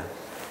Indonesia.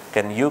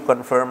 Can you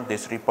confirm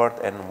this report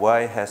and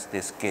why has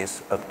this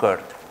case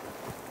occurred?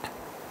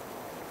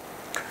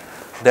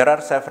 There are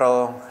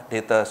several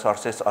data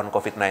sources on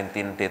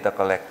COVID-19 data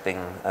collecting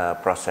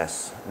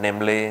process.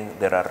 Namely,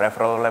 there are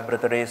referral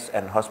laboratories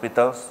and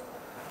hospitals.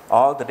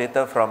 All the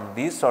data from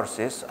these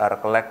sources are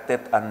collected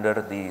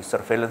under the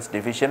surveillance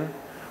division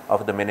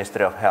of the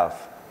Ministry of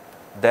Health.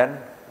 Then,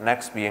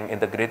 next being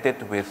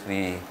integrated with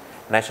the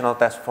National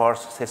Task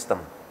Force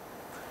system.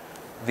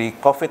 The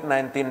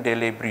COVID-19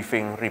 daily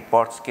briefing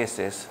reports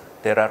cases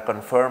that are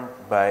confirmed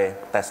by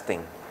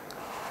testing.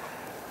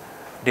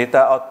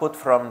 Data output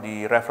from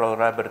the referral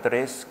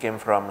laboratories came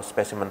from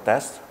specimen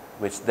tests,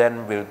 which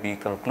then will be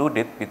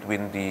concluded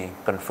between the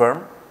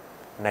confirmed,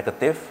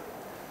 negative,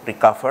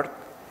 recovered,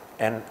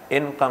 and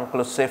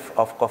inconclusive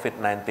of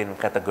COVID-19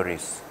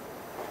 categories.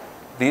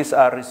 These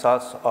are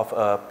results of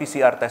a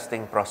PCR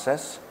testing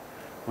process,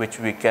 which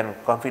we can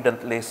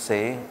confidently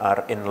say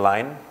are in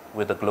line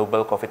with the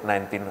global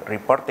COVID-19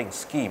 reporting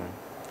scheme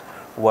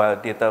while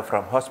data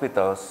from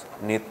hospitals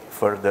need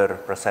further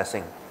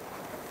processing.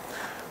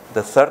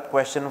 The third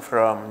question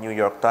from New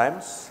York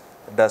Times: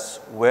 does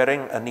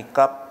wearing a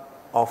niqab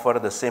offer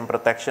the same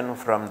protection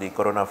from the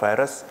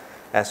coronavirus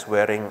as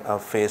wearing a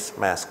face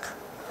mask?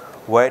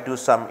 Why do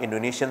some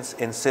Indonesians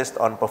insist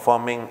on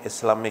performing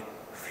Islamic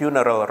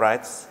funeral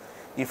rites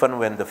even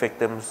when the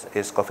victim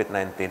is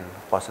COVID-19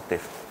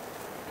 positive?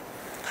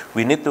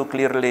 We need to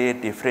clearly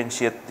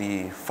differentiate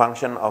the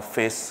function of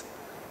face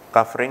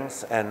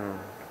coverings and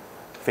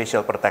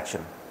facial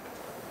protection.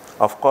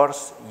 Of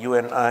course, you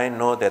and I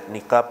know that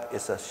niqab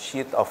is a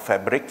sheet of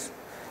fabrics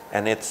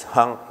and it's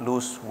hung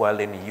loose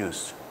while in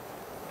use.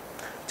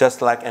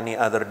 Just like any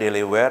other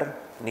daily wear,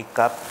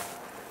 niqab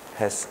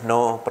has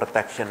no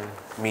protection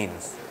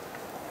means.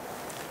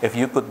 If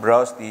you could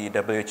browse the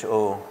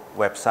WHO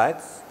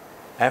websites,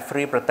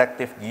 every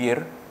protective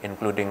gear,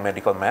 including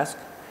medical mask,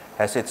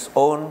 has its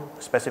own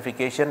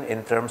specification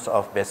in terms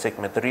of basic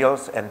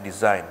materials and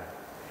design.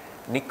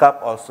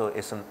 Niqab also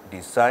isn't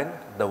designed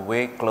the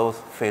way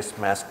cloth face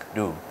masks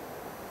do.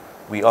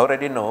 We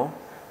already know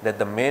that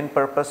the main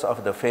purpose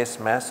of the face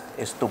mask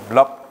is to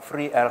block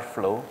free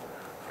airflow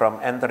from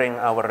entering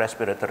our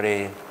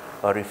respiratory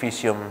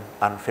orificium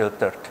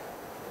unfiltered.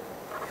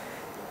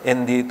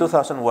 In the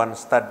 2001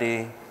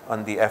 study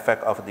on the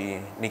effect of the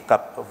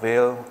niqab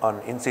veil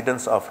on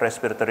incidence of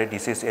respiratory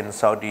disease in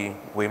Saudi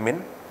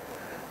women,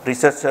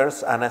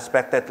 researchers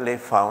unexpectedly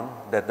found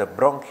that the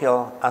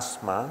bronchial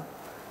asthma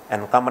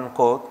and common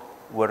cold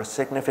were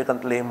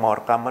significantly more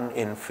common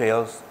in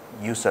veil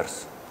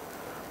users.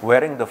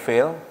 Wearing the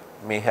veil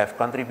may have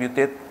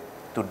contributed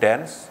to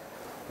dense,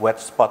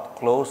 wet spot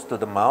close to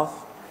the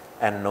mouth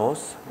and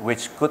nose,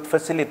 which could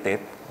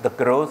facilitate the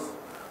growth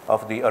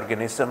of the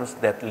organisms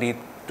that lead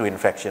to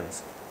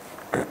infections.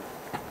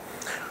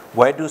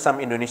 Why do some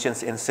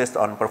Indonesians insist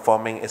on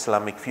performing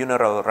Islamic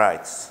funeral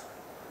rites?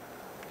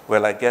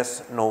 Well, I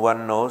guess no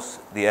one knows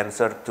the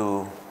answer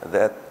to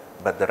that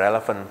but the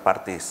relevant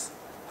parties.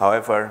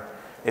 However,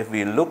 if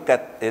we look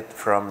at it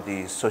from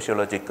the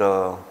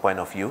sociological point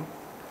of view,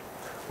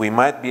 we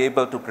might be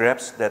able to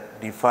grasp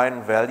that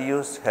defined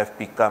values have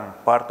become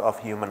part of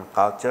human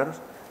culture,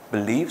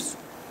 beliefs,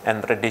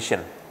 and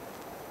tradition.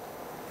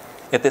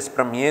 It is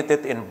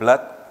permeated in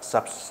blood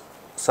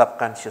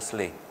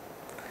subconsciously.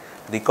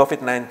 The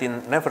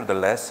COVID-19,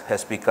 nevertheless,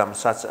 has become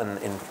such an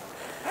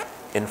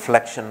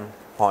inflection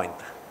point.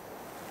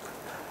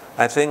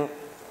 I think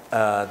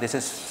this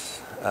is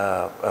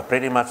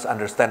pretty much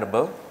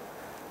understandable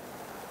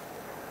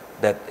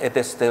that it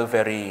is still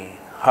very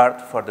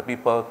hard for the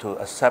people to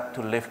accept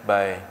to live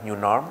by new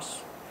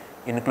norms,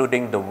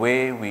 including the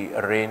way we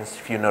arrange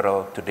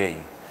funeral today,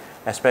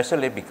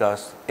 especially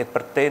because it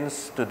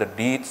pertains to the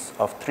deeds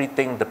of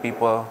treating the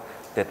people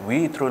that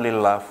we truly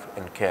love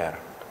and care.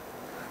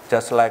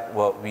 Just like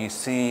what we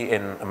see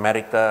in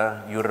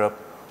America, Europe,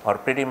 or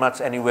pretty much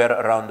anywhere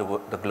around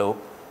the globe,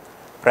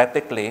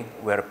 practically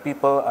where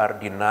people are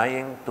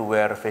denying to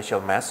wear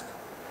facial masks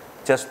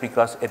just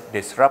because it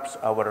disrupts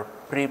our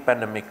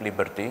pre-pandemic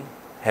liberty,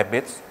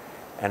 habits,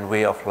 and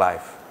way of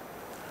life.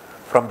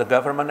 From the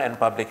government and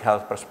public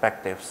health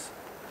perspectives,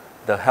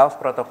 the health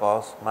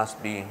protocols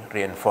must be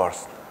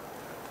reinforced.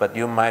 But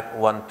you might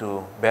want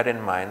to bear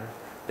in mind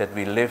that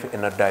we live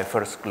in a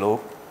diverse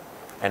globe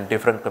and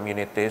different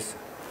communities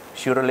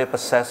surely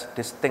possess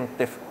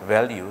distinctive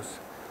values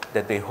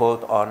that they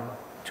hold on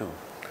to.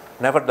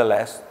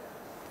 Nevertheless,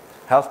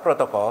 health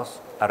protocols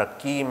are a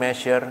key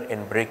measure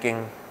in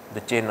breaking the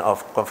chain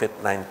of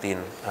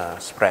COVID-19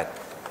 spread.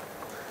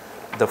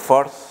 The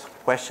fourth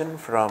question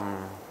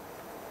from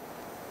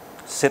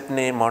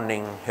Sydney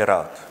Morning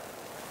Herald.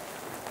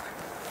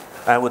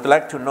 I would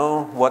like to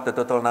know what the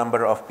total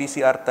number of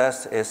PCR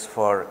tests is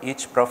for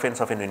each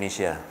province of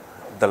Indonesia.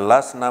 The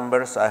last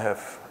numbers I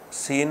have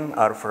seen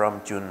are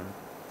from June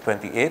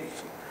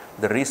 28th.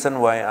 The reason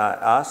why I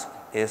ask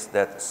is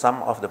that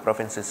some of the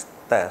provinces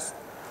test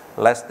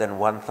less than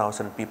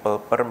 1,000 people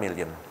per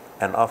million,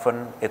 and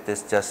often it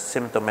is just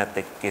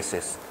symptomatic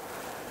cases.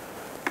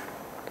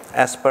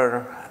 As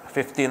per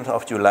 15th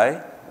of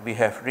July, we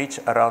have reached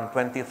around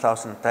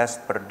 20,000 tests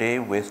per day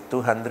with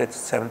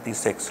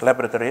 276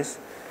 laboratories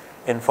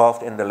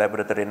involved in the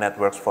laboratory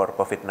networks for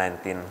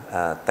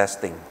COVID-19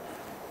 testing.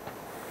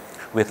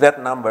 With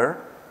that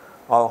number,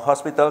 all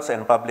hospitals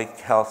and public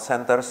health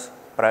centers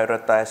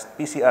prioritized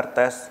PCR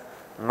tests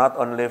not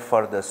only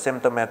for the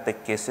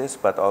symptomatic cases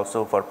but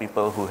also for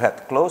people who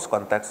had close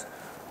contacts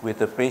with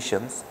the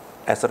patients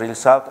as a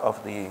result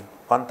of the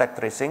contact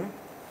tracing,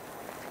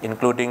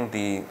 including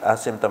the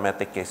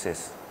asymptomatic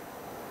cases.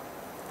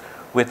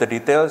 With the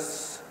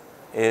details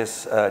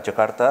is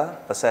Jakarta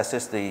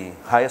possesses the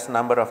highest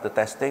number of the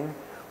testing,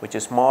 which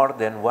is more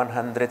than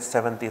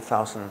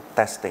 170,000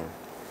 testing,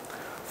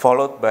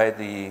 followed by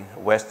the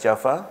West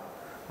Java,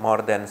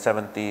 more than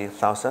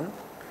 70,000,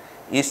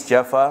 East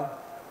Java,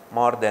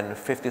 more than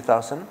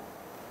 50,000,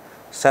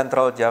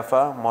 Central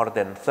Java, more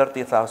than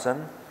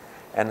 30,000,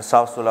 and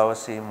South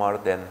Sulawesi, more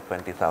than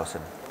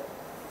 20,000.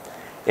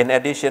 In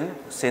addition,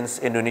 since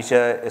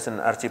Indonesia is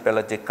an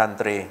archipelagic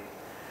country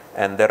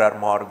and there are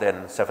more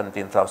than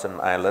 17,000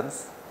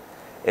 islands,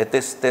 it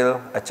is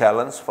still a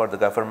challenge for the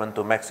government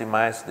to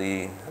maximize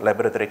the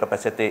laboratory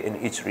capacity in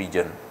each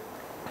region.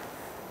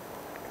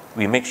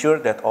 We make sure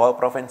that all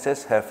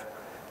provinces have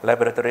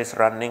laboratories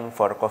running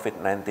for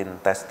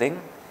COVID-19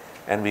 testing,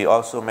 and we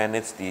also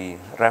manage the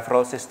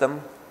referral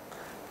system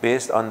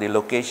based on the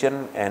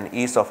location and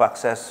ease of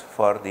access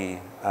for the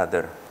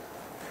other.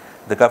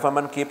 The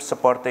government keeps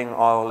supporting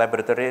all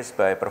laboratories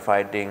by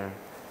providing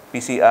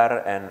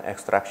PCR and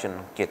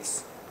extraction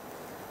kits.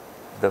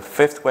 The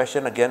fifth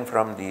question, again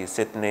from the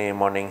Sydney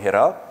Morning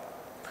Herald.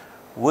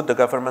 Would the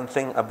government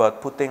think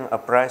about putting a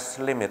price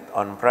limit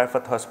on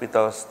private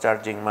hospitals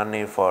charging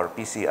money for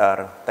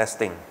PCR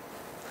testing?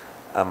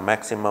 A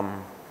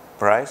maximum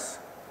price.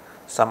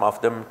 Some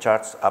of them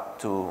charge up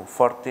to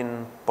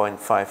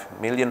 14.5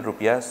 million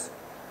rupiahs.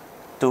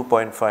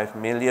 2.5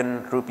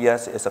 million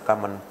rupiahs is a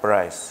common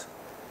price.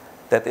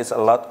 That is a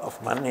lot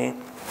of money,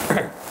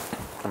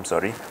 I'm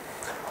sorry,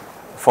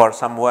 for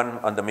someone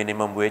on the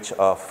minimum wage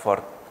of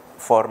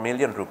 4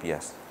 million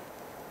rupiahs.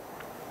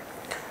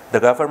 The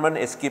government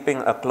is keeping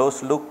a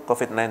close look at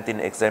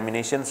COVID-19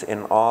 examinations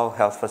in all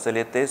health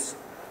facilities,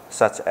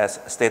 such as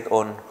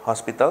state-owned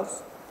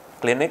hospitals,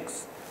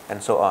 clinics,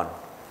 and so on.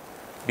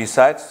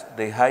 Besides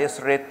the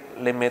highest rate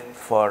limit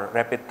for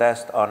rapid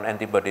test on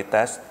antibody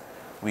test,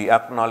 we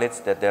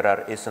acknowledge that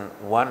there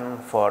isn't one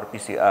for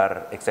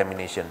PCR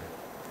examination.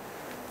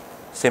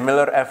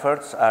 Similar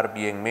efforts are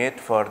being made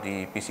for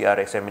the PCR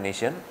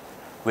examination,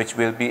 which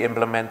will be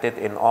implemented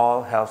in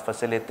all health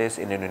facilities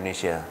in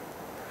Indonesia.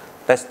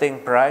 Testing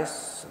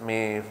price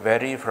may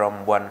vary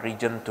from one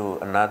region to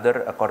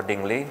another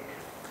accordingly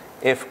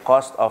if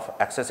cost of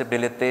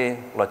accessibility,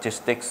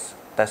 logistics,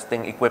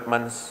 testing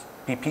equipments,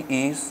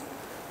 PPEs,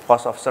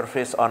 cost of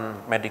service on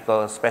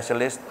medical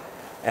specialists,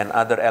 and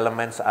other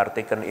elements are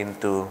taken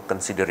into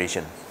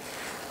consideration.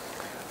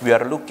 We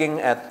are looking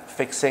at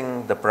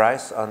fixing the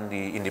price on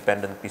the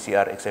independent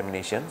PCR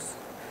examinations,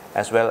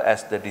 as well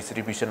as the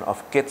distribution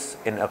of kits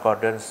in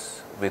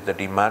accordance with the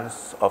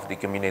demands of the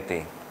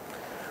community.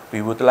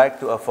 We would like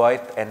to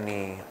avoid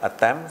any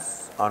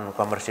attempts on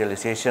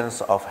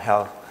commercializations of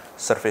health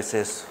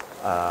services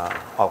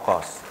all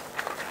costs.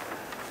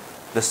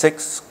 The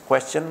sixth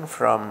question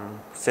from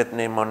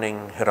Sydney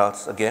Morning Herald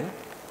again.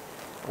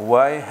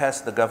 Why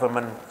has the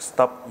government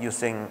stopped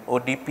using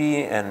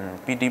ODP and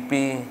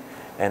PDP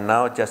and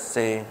now just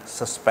say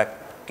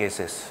suspect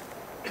cases?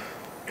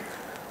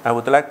 I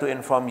would like to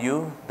inform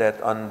you that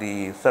on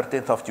the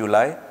 13th of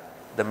July,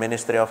 the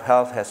Ministry of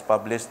Health has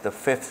published the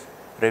fifth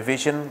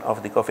revision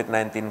of the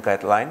COVID-19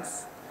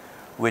 guidelines,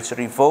 which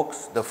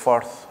revokes the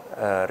fourth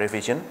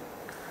revision.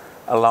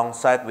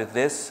 Alongside with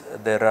this,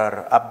 there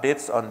are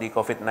updates on the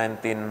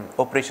COVID-19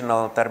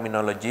 operational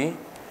terminology,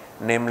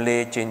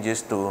 namely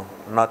changes to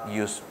not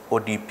use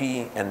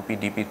ODP and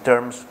PDP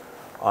terms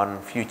on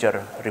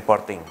future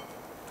reporting.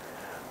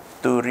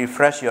 To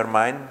refresh your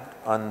mind,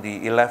 on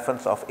the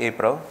 11th of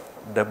April,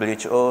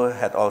 WHO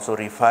had also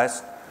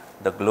revised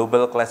the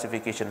global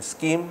classification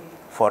scheme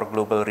for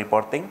global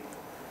reporting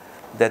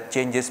that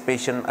changes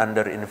patient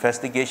under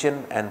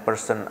investigation and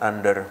person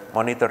under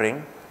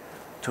monitoring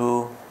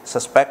to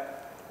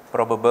suspect,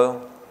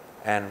 probable,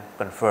 and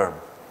confirmed.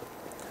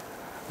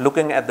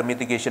 Looking at the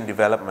mitigation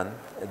development,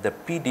 the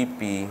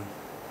PDP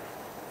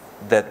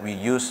that we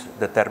used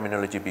the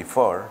terminology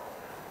before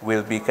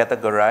will be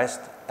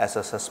categorized as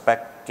a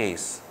suspect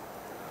case.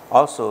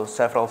 Also,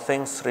 several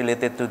things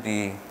related to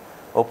the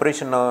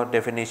operational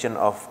definition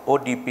of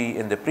ODP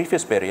in the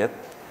previous period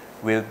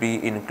will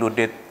be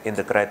included in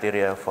the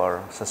criteria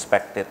for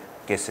suspected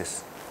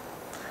cases.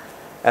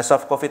 As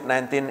of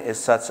COVID-19 is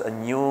such a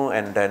new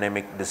and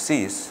dynamic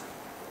disease,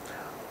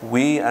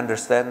 we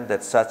understand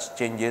that such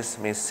changes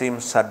may seem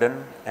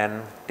sudden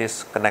and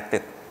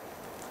disconnected.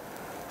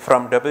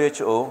 From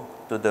WHO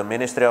to the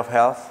Ministry of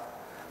Health,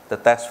 the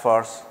task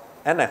force,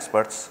 and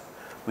experts,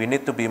 we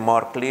need to be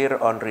more clear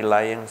on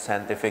relying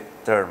scientific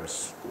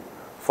terms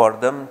for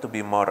them to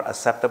be more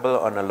acceptable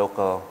on a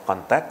local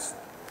context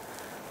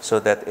so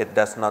that it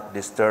does not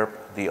disturb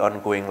the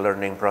ongoing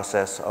learning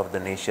process of the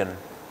nation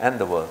and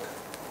the world.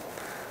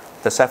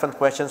 The seventh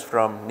question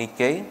from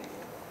Nikkei.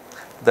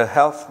 The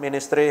Health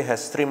Ministry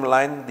has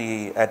streamlined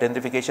the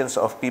identifications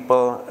of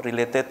people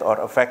related or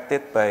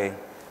affected by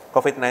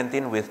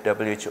COVID-19 with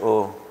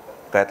WHO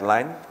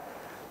guideline.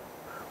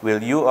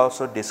 Will you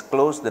also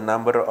disclose the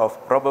number of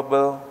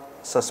probable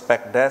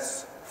suspect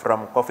deaths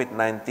from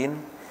COVID-19,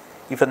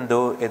 even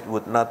though it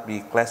would not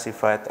be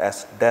classified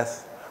as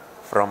death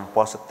from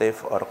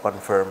positive or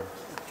confirmed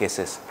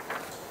cases?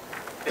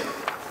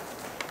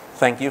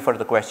 Thank you for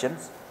the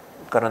questions.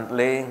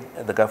 Currently,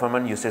 the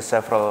government uses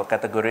several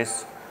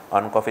categories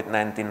on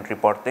COVID-19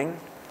 reporting,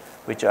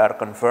 which are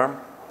confirmed,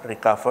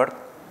 recovered,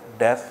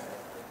 death,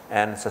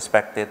 and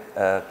suspected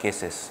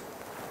cases.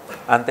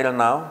 Until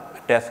now,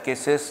 death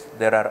cases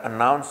that are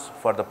announced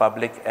for the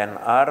public and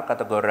are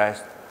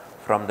categorized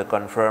from the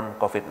confirmed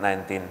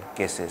COVID-19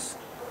 cases.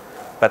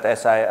 But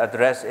as I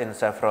addressed in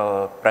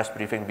several press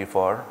briefings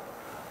before,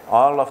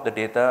 all of the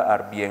data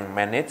are being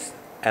managed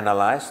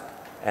analyzed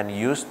and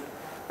used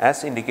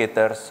as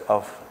indicators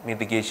of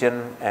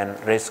mitigation and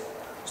risk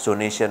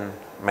zonation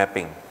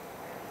mapping.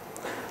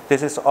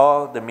 This is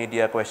all the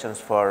media questions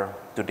for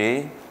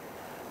today.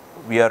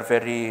 We are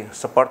very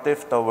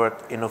supportive toward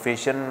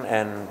innovation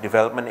and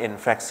development in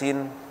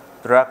vaccine,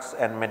 drugs,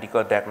 and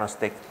medical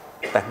diagnostic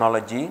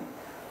technology.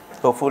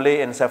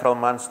 Hopefully, in several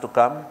months to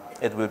come,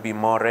 it will be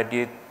more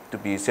ready to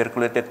be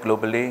circulated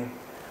globally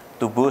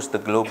to boost the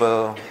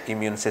global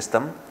immune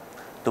system,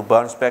 to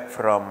bounce back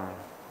from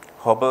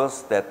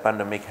hobbles that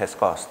pandemic has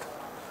caused.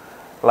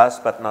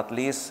 Last but not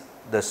least,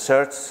 the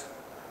search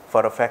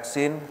for a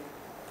vaccine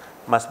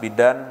must be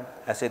done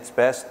as its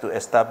best to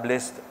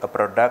establish a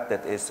product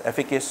that is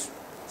efficacious,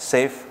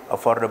 safe,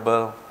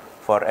 affordable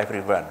for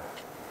everyone.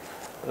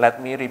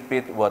 Let me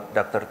repeat what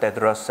Dr.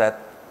 Tedros said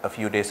a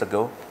few days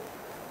ago.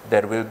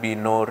 There will be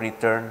no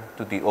return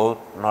to the old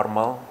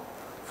normal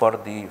for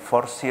the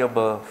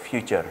foreseeable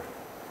future.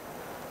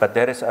 But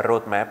there is a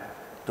roadmap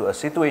to a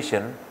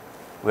situation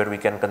where we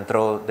can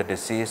control the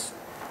disease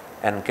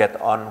and get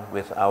on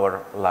with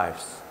our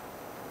lives.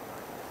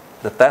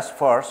 The task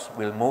force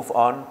will move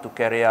on to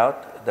carry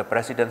out the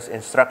President's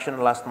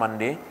instruction last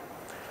Monday.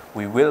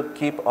 We will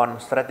keep on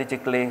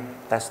strategically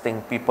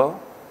testing people.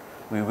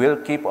 We will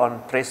keep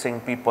on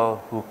tracing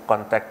people who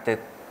contacted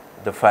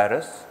the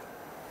virus.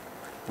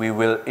 We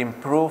will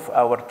improve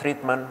our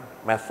treatment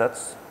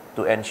methods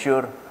to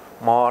ensure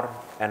more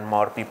and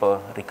more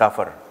people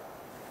recover.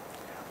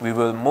 We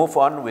will move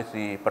on with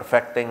the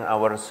perfecting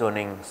our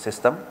zoning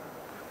system.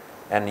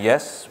 And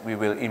yes, we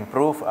will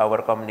improve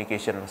our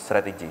communication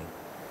strategy.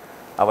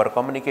 Our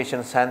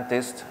communication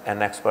scientists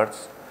and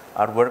experts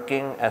are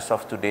working as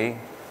of today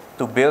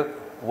to build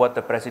what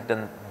the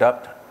President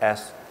dubbed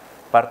as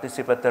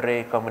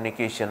participatory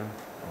communication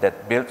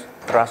that builds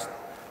trust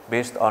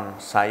based on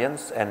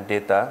science and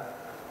data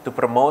to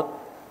promote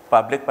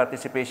public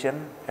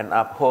participation and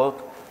uphold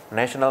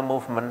national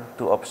movement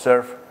to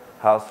observe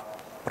health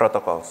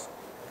protocols.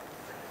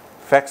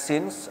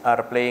 Vaccines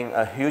are playing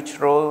a huge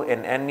role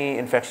in any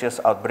infectious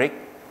outbreak.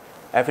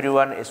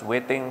 Everyone is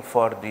waiting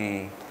for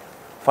the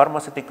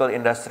pharmaceutical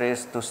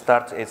industries to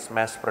start its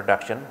mass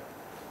production.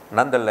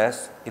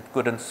 Nonetheless, it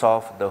couldn't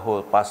solve the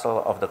whole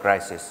puzzle of the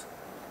crisis.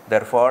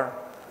 Therefore,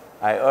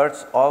 I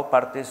urge all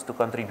parties to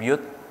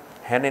contribute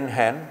hand in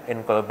hand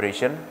in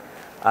collaboration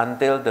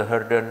until the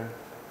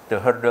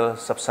hurdle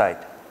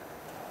subsides.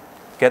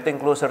 Getting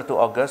closer to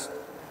August,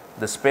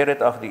 the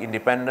spirit of the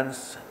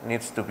independence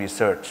needs to be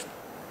searched.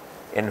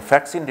 In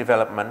vaccine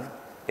development,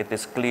 it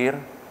is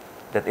clear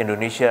that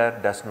Indonesia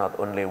does not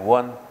only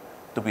want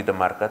to be the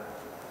market,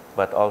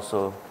 but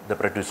also the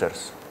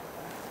producers.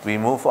 We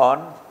move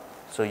on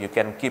so you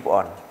can keep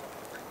on.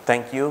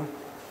 Thank you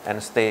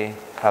and stay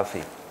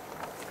healthy.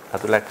 I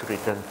would like to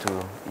return to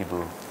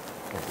Ibu.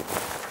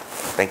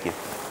 Thank you.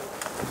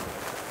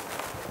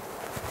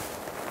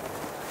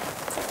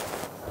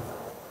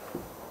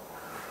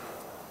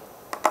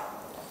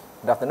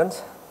 Good afternoon.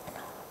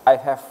 I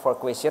have 4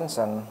 questions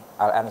and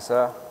I'll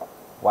answer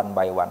one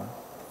by one.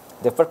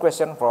 The first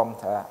question from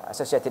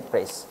Associated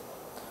Press.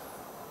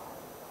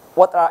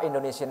 What are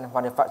Indonesian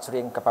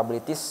manufacturing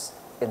capabilities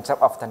in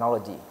terms of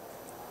technology?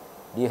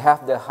 Do you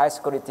have the high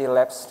security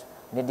labs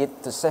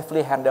needed to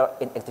safely handle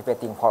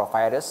inactivating whole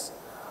virus,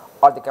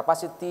 or the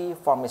capacity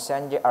for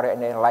messenger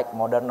RNA like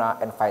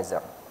Moderna and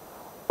Pfizer,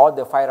 or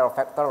the viral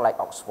vector like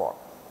Oxford?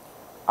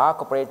 Are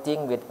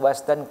cooperating with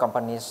Western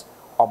companies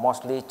or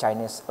mostly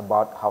Chinese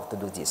about how to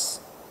do this?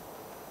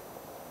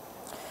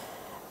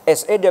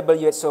 As a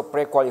WHO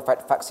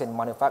pre-qualified vaccine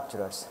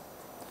manufacturers,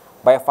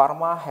 Bio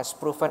Farma has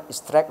proven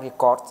its track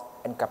record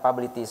and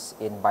capabilities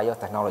in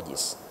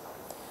biotechnologies.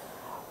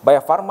 Bio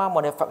Farma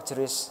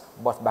manufactures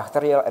both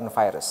bacterial and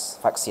virus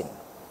vaccine.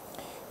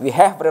 We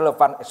have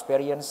relevant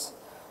experience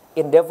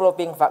in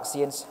developing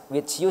vaccines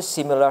which use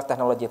similar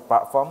technology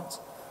platforms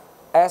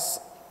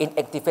as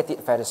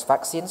inactivated virus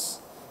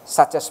vaccines,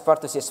 such as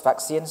pertussis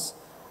vaccines,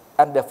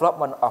 and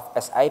development of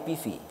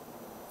SIPV.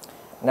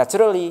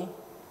 Naturally,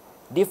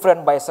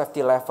 different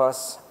biosafety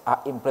levels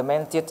are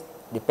implemented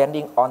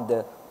depending on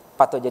the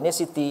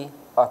pathogenicity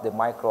of the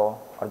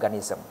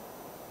microorganism.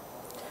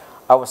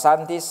 Our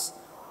scientists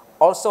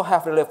also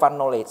have relevant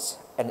knowledge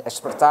and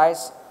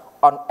expertise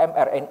on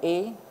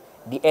mRNA,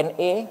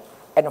 DNA,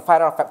 and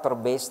viral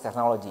vector-based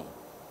technology.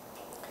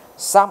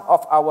 Some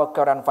of our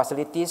current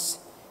facilities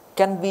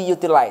can be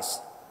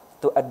utilized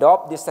to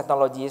adopt these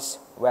technologies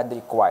when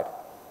required.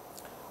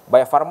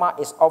 Bio Farma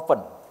is open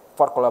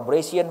for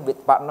collaboration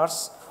with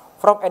partners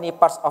from any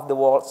parts of the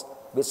world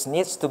which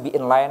needs to be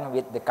in line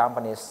with the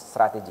company's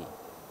strategy.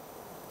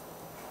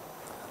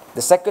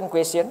 The second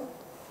question,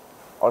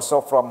 also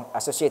from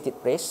Associated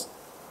Press.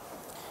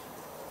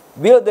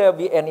 Will there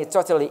be any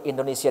totally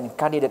Indonesian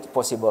candidate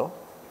possible,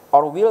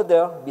 or will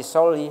there be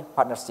solely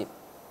partnership?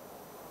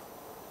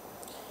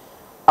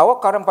 Our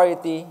current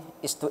priority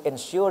is to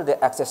ensure the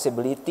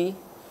accessibility,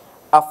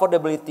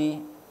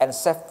 affordability, and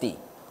safety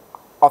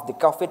of the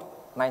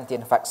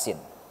COVID-19 vaccine.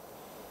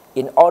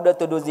 In order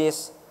to do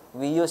this,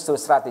 we use 2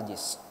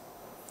 strategies.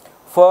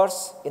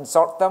 First, in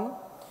short term,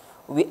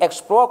 we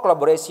explore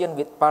collaboration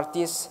with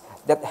parties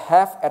that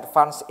have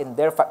advanced in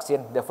their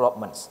vaccine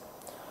developments,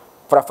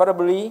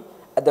 preferably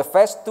at the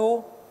phase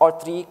 2 or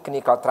 3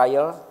 clinical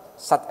trials,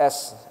 such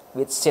as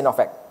with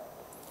Sinovac.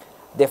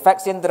 The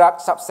vaccine drug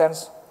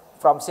substance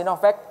from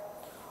Sinovac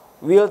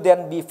will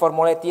then be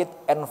formulated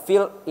and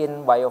filled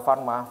in Bio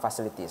Farma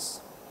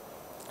facilities.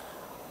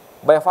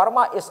 Bio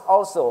Farma is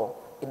also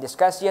in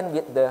discussion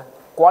with the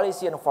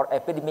Coalition for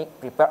Epidemic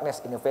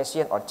Preparedness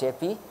Innovation, or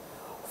CEPI,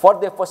 for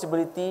the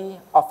possibility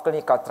of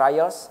clinical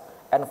trials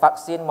and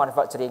vaccine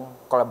manufacturing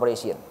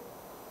collaboration.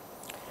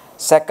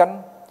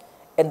 Second,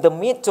 in the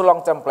mid to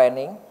long-term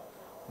planning,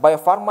 Bio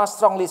Farma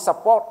strongly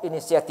support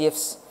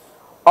initiatives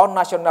on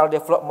national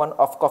development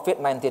of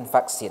COVID-19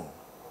 vaccine.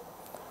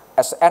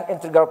 As an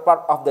integral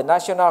part of the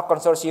national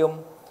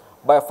consortium,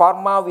 Bio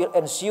Farma will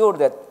ensure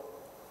that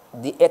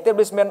the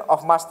establishment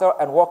of master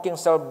and working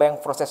cell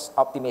bank process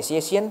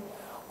optimization,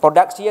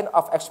 production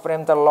of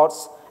experimental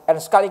lots, and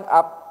scaling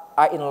up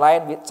are in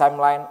line with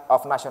timeline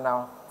of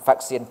national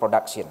vaccine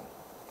production.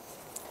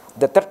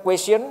 The third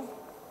question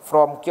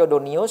from Kyodo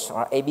News,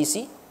 or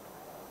ABC.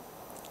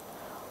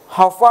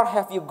 How far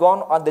have you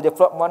gone on the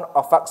development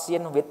of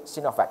vaccine with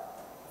Sinovac?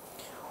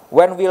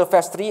 When will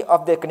phase 3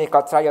 of the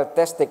clinical trial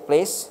test take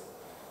place?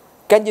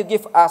 Can you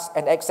give us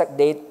an exact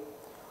date?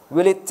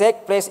 Will it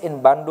take place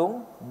in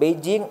Bandung,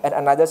 Beijing, and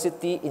another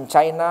city in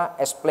China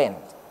as planned?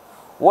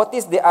 What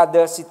is the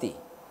other city?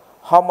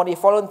 How many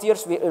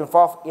volunteers will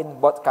involve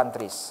in both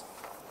countries?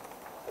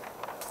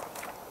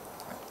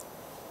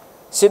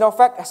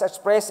 Sinovac has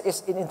expressed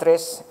its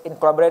interest in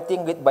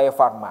collaborating with Bio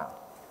Farma.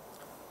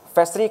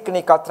 Phase 3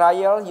 clinical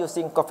trial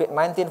using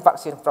COVID-19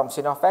 vaccine from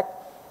Sinovac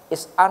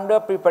is under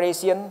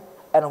preparation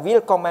and will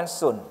commence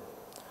soon.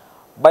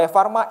 Bio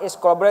Farma is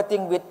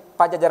collaborating with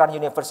Pajajaran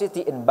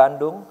University in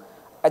Bandung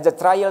as a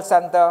trial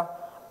center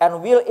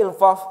and will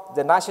involve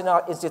the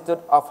National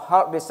Institute of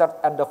Health Research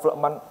and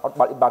Development of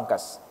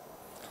Balitbangkes.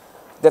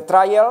 The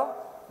trial,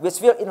 which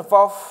will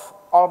involve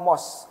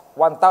almost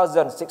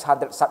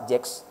 1,600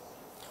 subjects,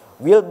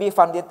 will be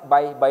funded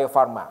by Bio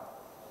Farma.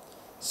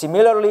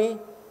 Similarly,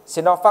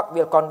 Sinovac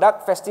will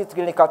conduct phase 3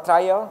 clinical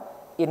trial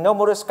in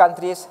numerous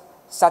countries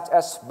such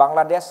as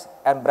Bangladesh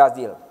and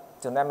Brazil,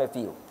 to name a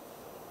few.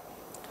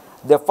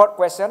 The fourth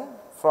question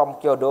from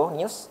Kyodo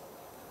News.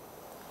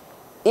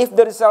 If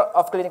the result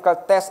of clinical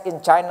tests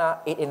in China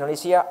and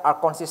Indonesia are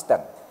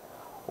consistent,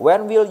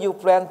 when will you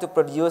plan to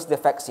produce the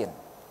vaccine?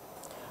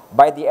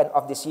 By the end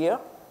of this year?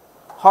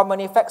 How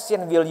many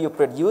vaccines will you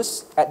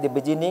produce at the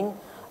beginning,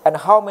 and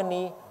how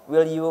many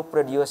will you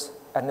produce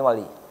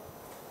annually?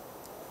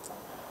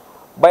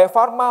 Bio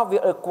Farma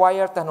will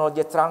acquire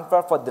technology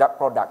transfer for drug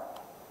product.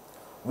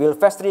 Will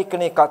phase 3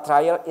 clinical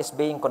trial is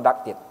being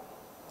conducted.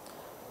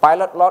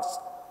 Pilot lots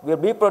will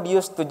be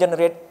produced to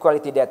generate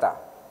quality data.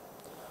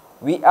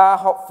 We are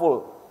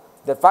hopeful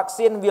the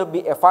vaccine will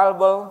be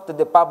available to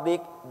the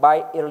public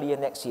by early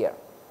next year.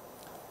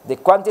 The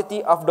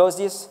quantity of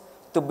doses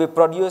to be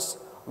produced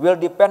will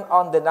depend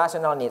on the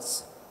national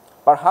needs.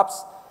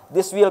 Perhaps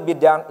this will be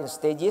done in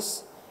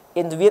stages,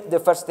 in which the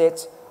first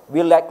stage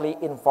will likely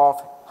involve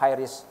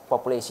high-risk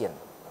population.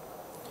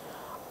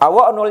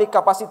 Our annual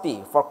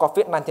capacity for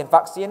COVID-19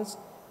 vaccines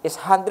is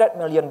 100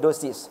 million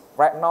doses.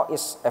 Right now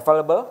is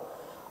available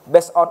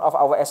based on of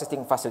our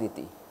existing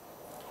facility.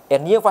 A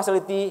new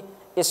facility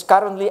is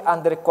currently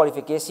under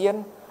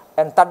qualification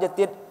and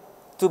targeted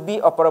to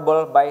be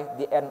operable by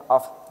the end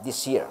of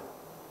this year.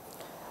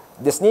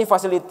 This new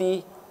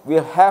facility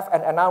will have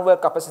an annual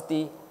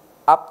capacity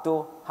up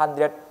to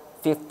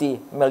 150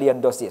 million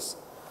doses.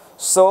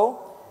 So,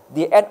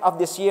 the end of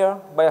this year,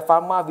 Bio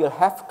Farma will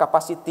have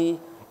capacity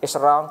is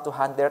around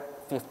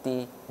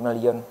 250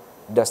 million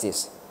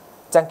doses.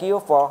 Thank you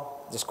for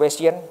this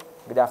question.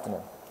 Good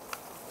afternoon.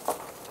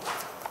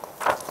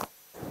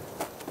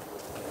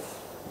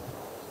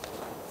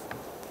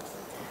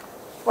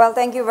 Well,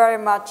 thank you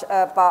very much,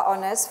 Pak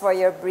Ones, for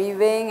your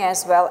briefing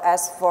as well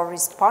as for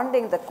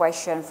responding the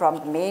question from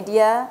the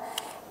media.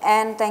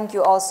 And thank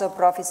you also,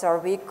 Professor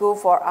Wiku,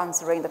 for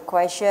answering the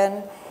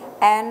question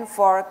and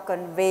for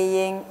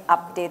conveying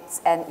updates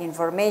and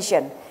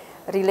information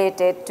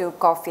related to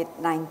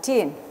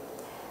COVID-19.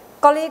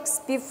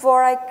 Colleagues,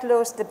 before I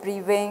close the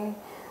briefing,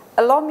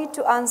 allow me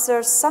to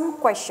answer some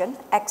questions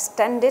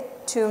extended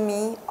to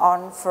me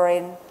on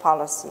foreign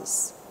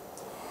policies.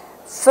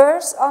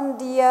 First, on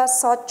the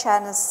South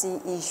China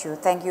Sea issue,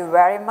 thank you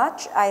very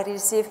much. I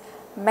received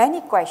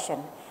many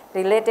questions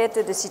related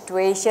to the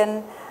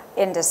situation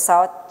in the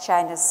South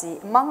China Sea,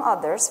 among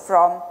others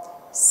from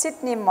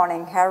Sydney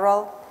Morning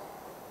Herald,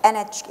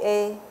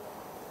 NHK,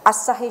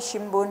 Asahi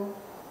Shimbun,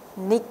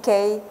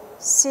 Nikkei,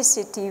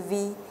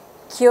 CCTV,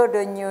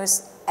 Kyodo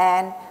News,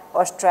 and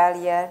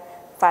Australia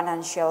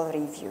Financial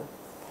Review.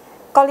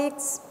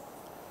 Colleagues,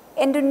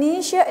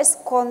 Indonesia is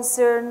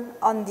concerned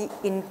on the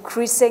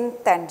increasing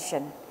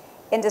tension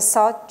in the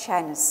South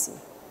China Sea.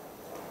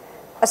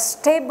 A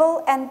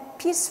stable and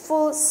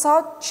peaceful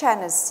South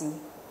China Sea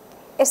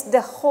is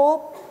the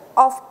hope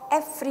of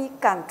every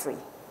country.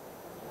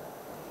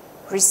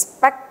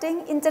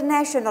 Respecting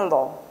international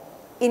law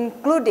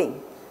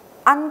including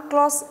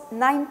UNCLOS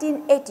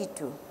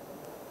 1982,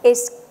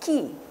 is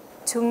key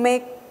to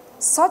make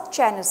South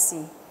China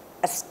Sea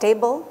a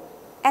stable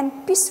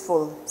and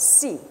peaceful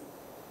sea.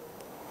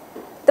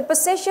 The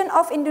position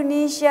of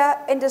Indonesia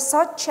in the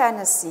South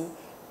China Sea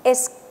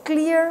is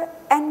clear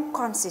and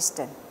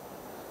consistent.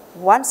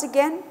 Once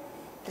again,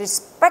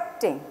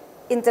 respecting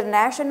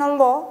international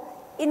law,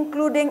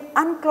 including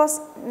UNCLOS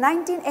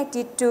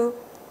 1982,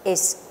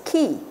 is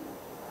key,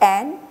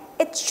 and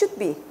it should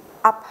be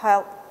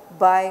upheld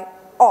by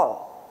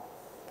all.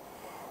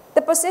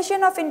 The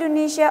position of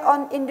Indonesia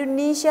on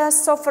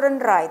Indonesia's sovereign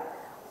right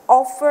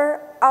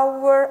over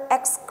our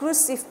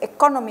exclusive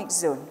economic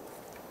zone,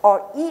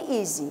 or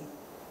EEZ,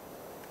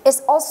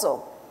 is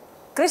also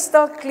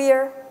crystal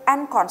clear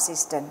and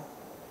consistent.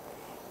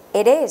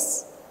 It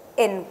is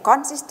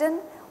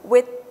inconsistent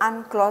with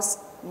UNCLOS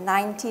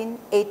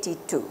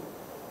 1982.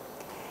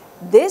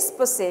 This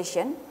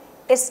position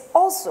is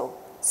also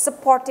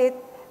supported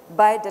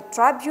by the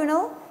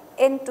tribunal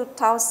in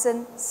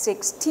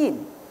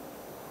 2016.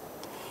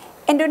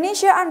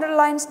 Indonesia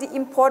underlines the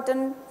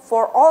importance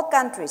for all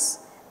countries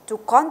to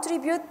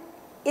contribute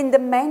in the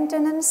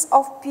maintenance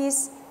of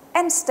peace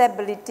and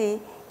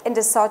stability in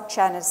the South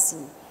China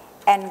Sea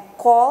and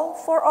call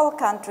for all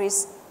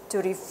countries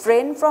to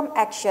refrain from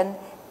action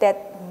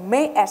that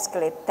may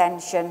escalate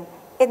tension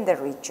in the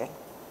region.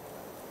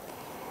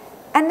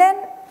 And then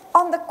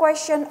on the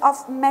question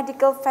of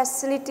medical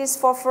facilities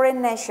for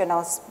foreign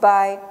nationals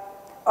by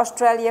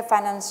Australia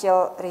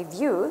Financial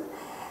Review,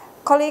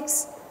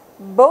 colleagues,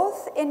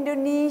 both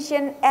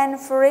Indonesian and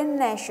foreign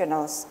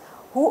nationals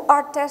who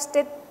are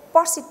tested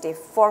positive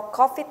for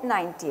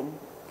COVID-19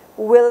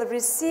 will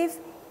receive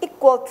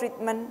equal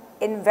treatment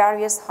in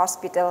various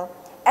hospitals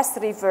as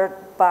referred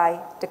by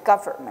the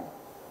government.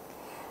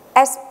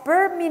 As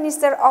per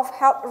Minister of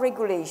Health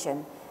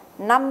Regulation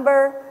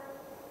number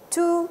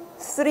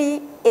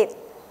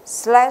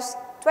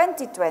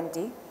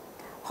 238/2020,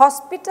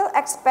 hospital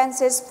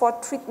expenses for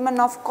treatment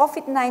of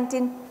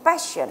COVID-19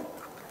 patients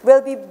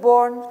will be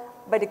borne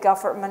by the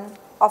government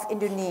of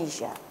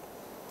Indonesia.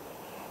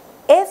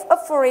 If a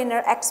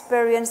foreigner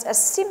experiences a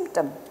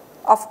symptom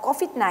of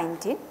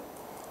COVID-19,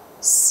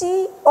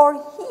 she or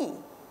he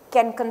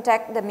can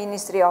contact the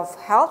Ministry of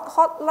Health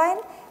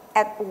hotline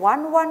at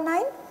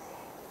 119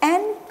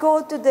 and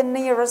go to the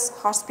nearest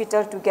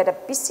hospital to get a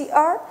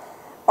PCR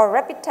or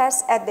rapid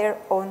test at their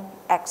own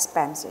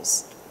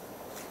expenses.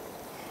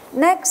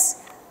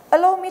 Next,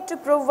 allow me to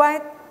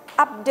provide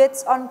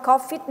updates on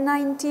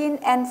COVID-19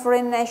 and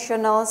foreign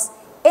nationals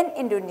in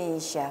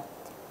Indonesia,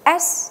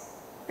 as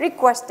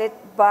requested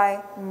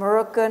by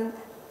Moroccan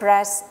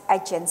press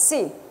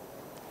agency.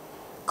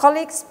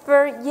 Colleagues,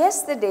 per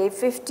yesterday,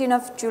 15th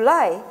of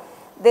July,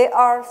 there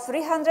are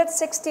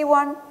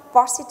 361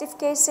 positive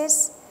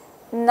cases,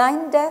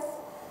 9 deaths,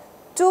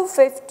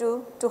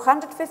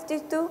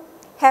 252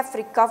 have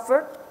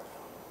recovered,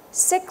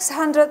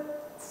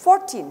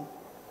 614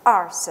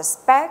 are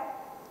suspect,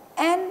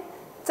 and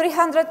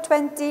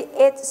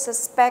 328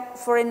 suspect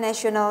foreign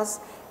nationals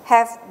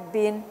have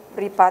been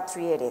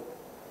repatriated.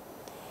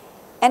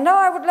 And now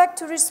I would like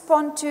to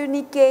respond to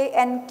Nikkei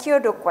and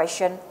Kyodo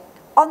question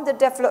on the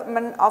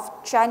development of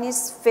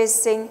Chinese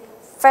fishing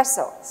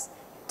vessels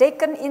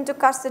taken into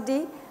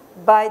custody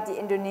by the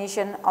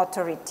Indonesian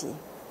authority.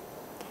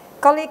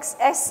 Colleagues,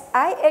 as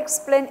I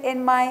explained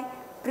in my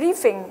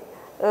briefing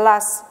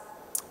last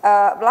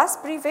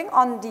briefing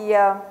on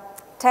the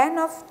 10th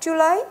of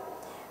July,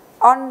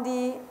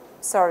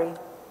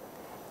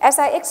 as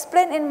I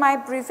explained in my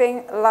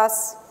briefing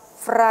last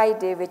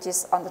Friday, which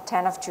is on the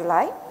 10th of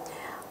July,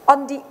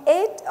 on the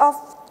 8th of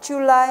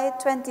July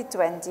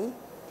 2020,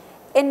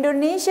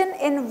 Indonesian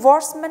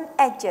Enforcement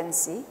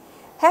Agency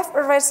have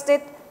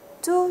arrested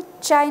 2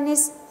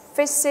 Chinese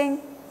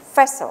fishing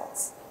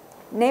vessels,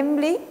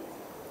 namely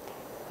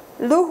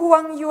Lu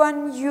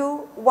Huangyuan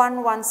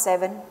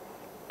U-117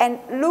 and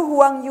Lu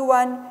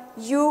Huangyuan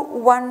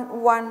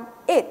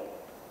U-118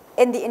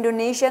 in the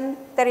Indonesian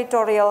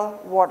territorial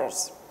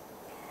waters.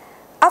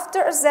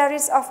 After a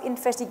series of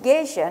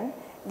investigation,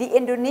 the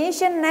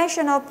Indonesian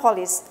National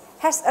Police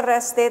has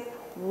arrested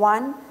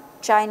 1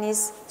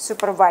 Chinese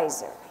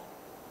supervisor.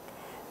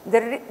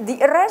 The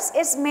arrest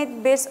is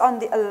made based on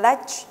the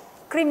alleged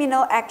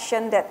criminal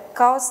action that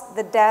caused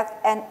the death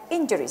and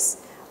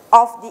injuries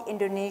of the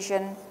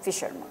Indonesian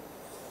fishermen.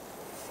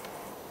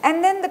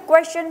 And then the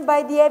question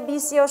by the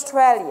ABC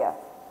Australia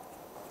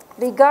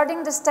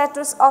regarding the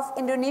status of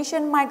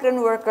Indonesian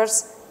migrant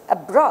workers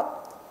abroad,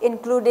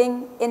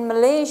 including in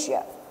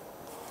Malaysia.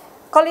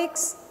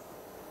 Colleagues,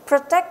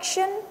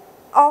 protection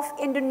of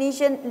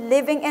Indonesian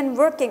living and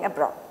working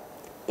abroad,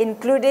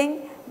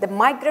 including the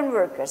migrant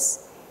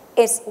workers,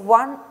 is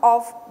one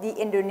of the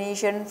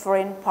Indonesian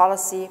foreign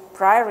policy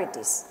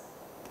priorities.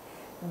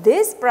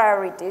 These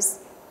priorities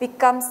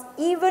becomes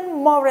even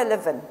more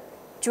relevant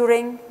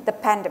during the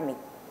pandemic,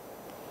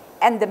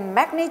 and the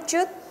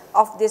magnitude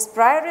of this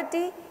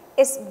priority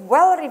is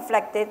well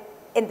reflected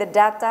in the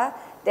data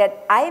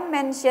that I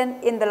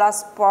mentioned in the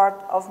last part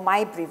of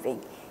my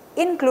briefing,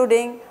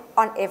 including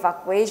on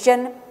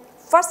evacuation,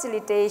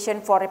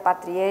 facilitation for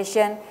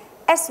repatriation,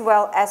 as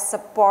well as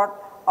support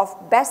of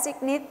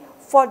basic needs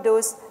for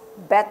those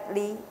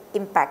badly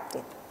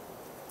impacted.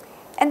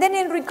 And then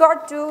in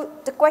regard to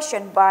the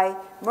question by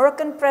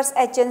Moroccan Press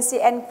Agency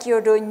and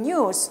Kyodo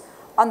News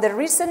on the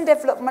recent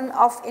development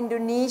of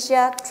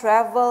Indonesia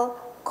travel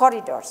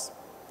corridors.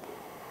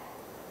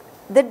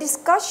 The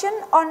discussion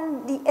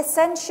on the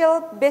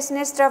essential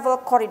business travel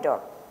corridor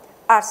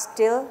are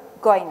still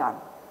going on.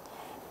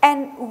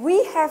 And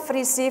we have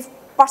received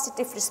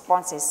positive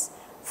responses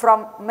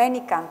from many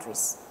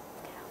countries.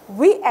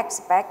 We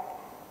expect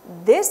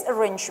this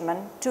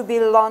arrangement to be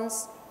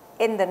launched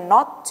in the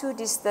not too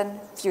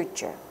distant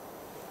future.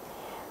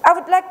 I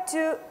would like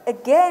to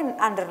again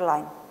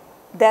underline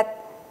that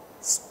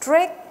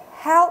strict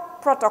health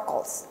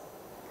protocols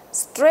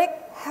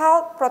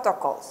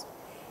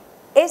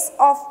is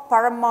of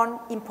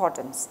paramount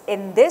importance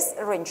in this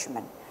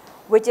arrangement,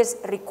 which is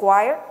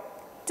required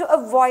to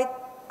avoid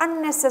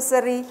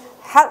unnecessary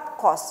health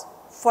costs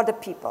for the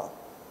people.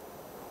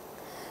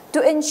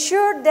 To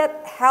ensure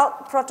that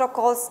health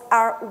protocols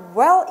are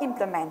well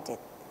implemented,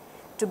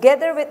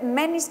 together with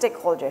many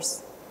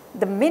stakeholders,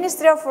 the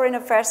Ministry of Foreign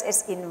Affairs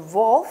is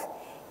involved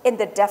in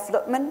the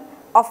development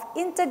of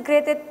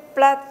integrated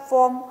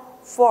platform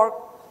for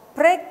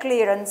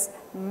pre-clearance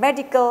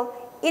medical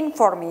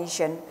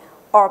information,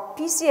 or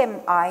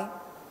PCMI,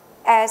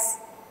 as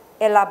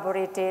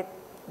elaborated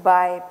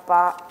by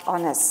Pak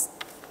Ones.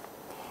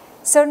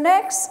 So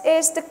next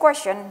is the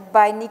question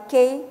by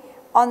Nikkei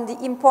on the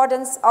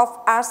importance of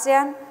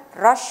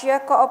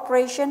ASEAN-Russia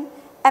cooperation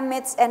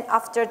amidst and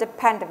after the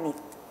pandemic.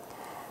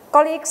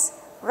 Colleagues,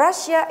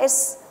 Russia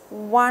is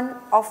one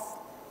of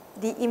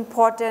the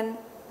important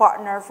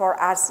partners for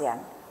ASEAN,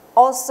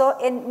 also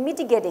in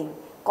mitigating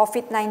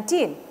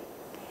COVID-19.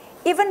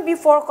 Even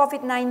before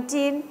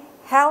COVID-19,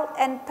 health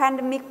and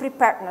pandemic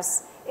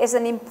preparedness is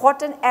an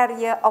important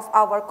area of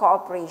our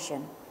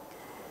cooperation.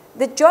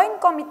 The joint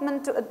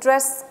commitment to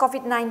address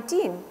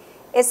COVID-19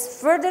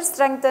 is further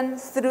strengthened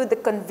through the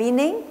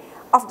convening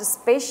of the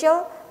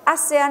special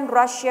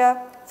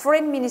ASEAN-Russia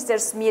Foreign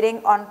Ministers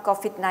meeting on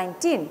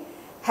COVID-19,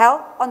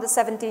 held on the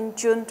 17th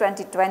June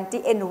 2020,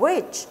 in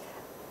which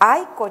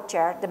I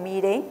co-chaired the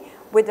meeting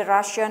with the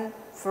Russian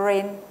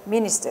foreign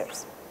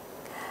ministers.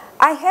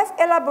 I have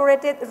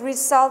elaborated the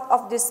result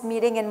of this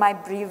meeting in my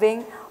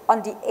briefing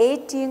on the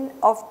 18th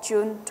of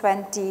June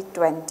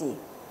 2020.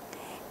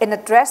 In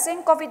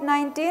addressing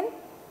COVID-19,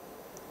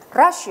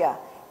 Russia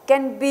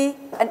can be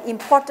an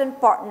important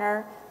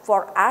partner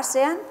for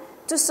ASEAN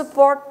to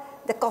support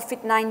the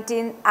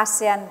COVID-19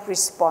 ASEAN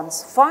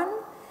Response Fund,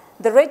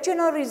 the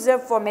Regional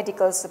Reserve for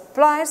Medical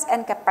Supplies,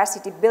 and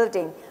capacity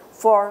building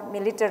for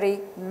military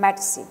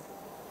medicine.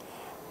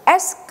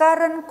 As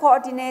current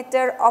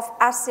coordinator of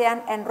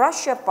ASEAN and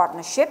Russia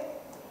partnership,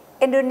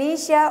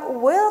 Indonesia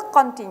will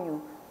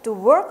continue to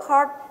work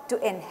hard to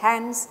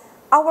enhance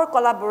our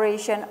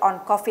collaboration on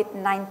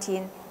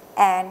COVID-19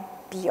 and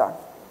beyond.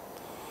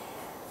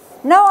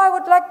 Now I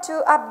would like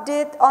to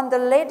update on the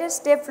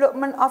latest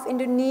development of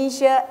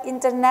Indonesia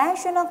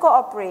international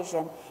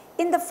cooperation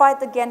in the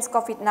fight against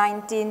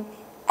COVID-19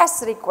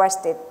 as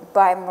requested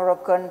by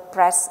Moroccan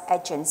Press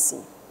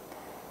Agency.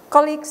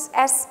 Colleagues,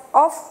 as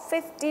of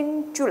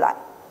 15 July,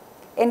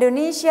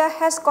 Indonesia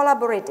has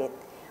collaborated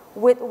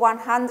with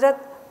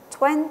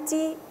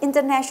 120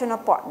 international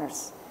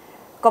partners,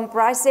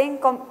 comprising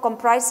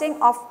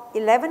of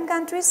 11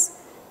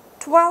 countries,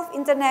 12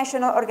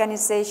 international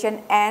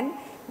organizations, and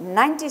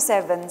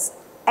 97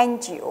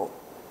 NGO.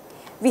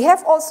 We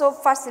have also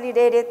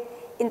facilitated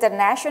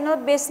international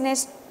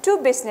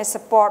business-to-business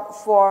support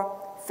for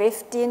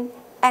 15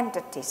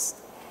 entities.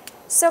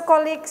 So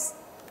colleagues,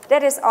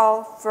 that is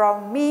all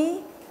from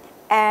me,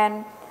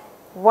 and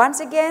once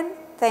again,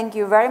 thank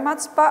you very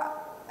much, Pak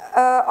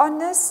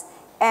Ones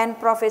and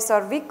Professor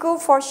Wiku,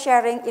 for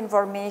sharing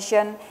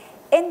information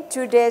in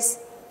today's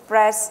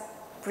press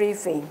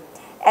briefing.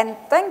 And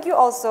thank you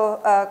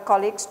also,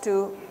 colleagues,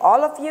 to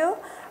all of you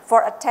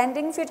for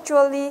attending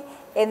virtually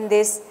in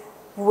this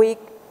week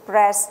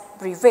press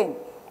briefing.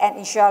 And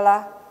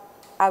inshallah,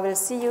 I will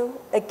see you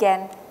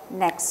again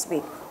next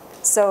week.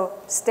 So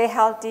stay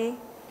healthy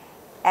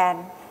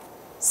and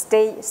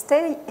stay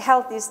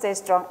healthy, stay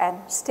strong, and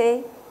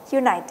stay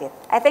united.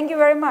 I thank you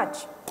very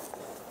much.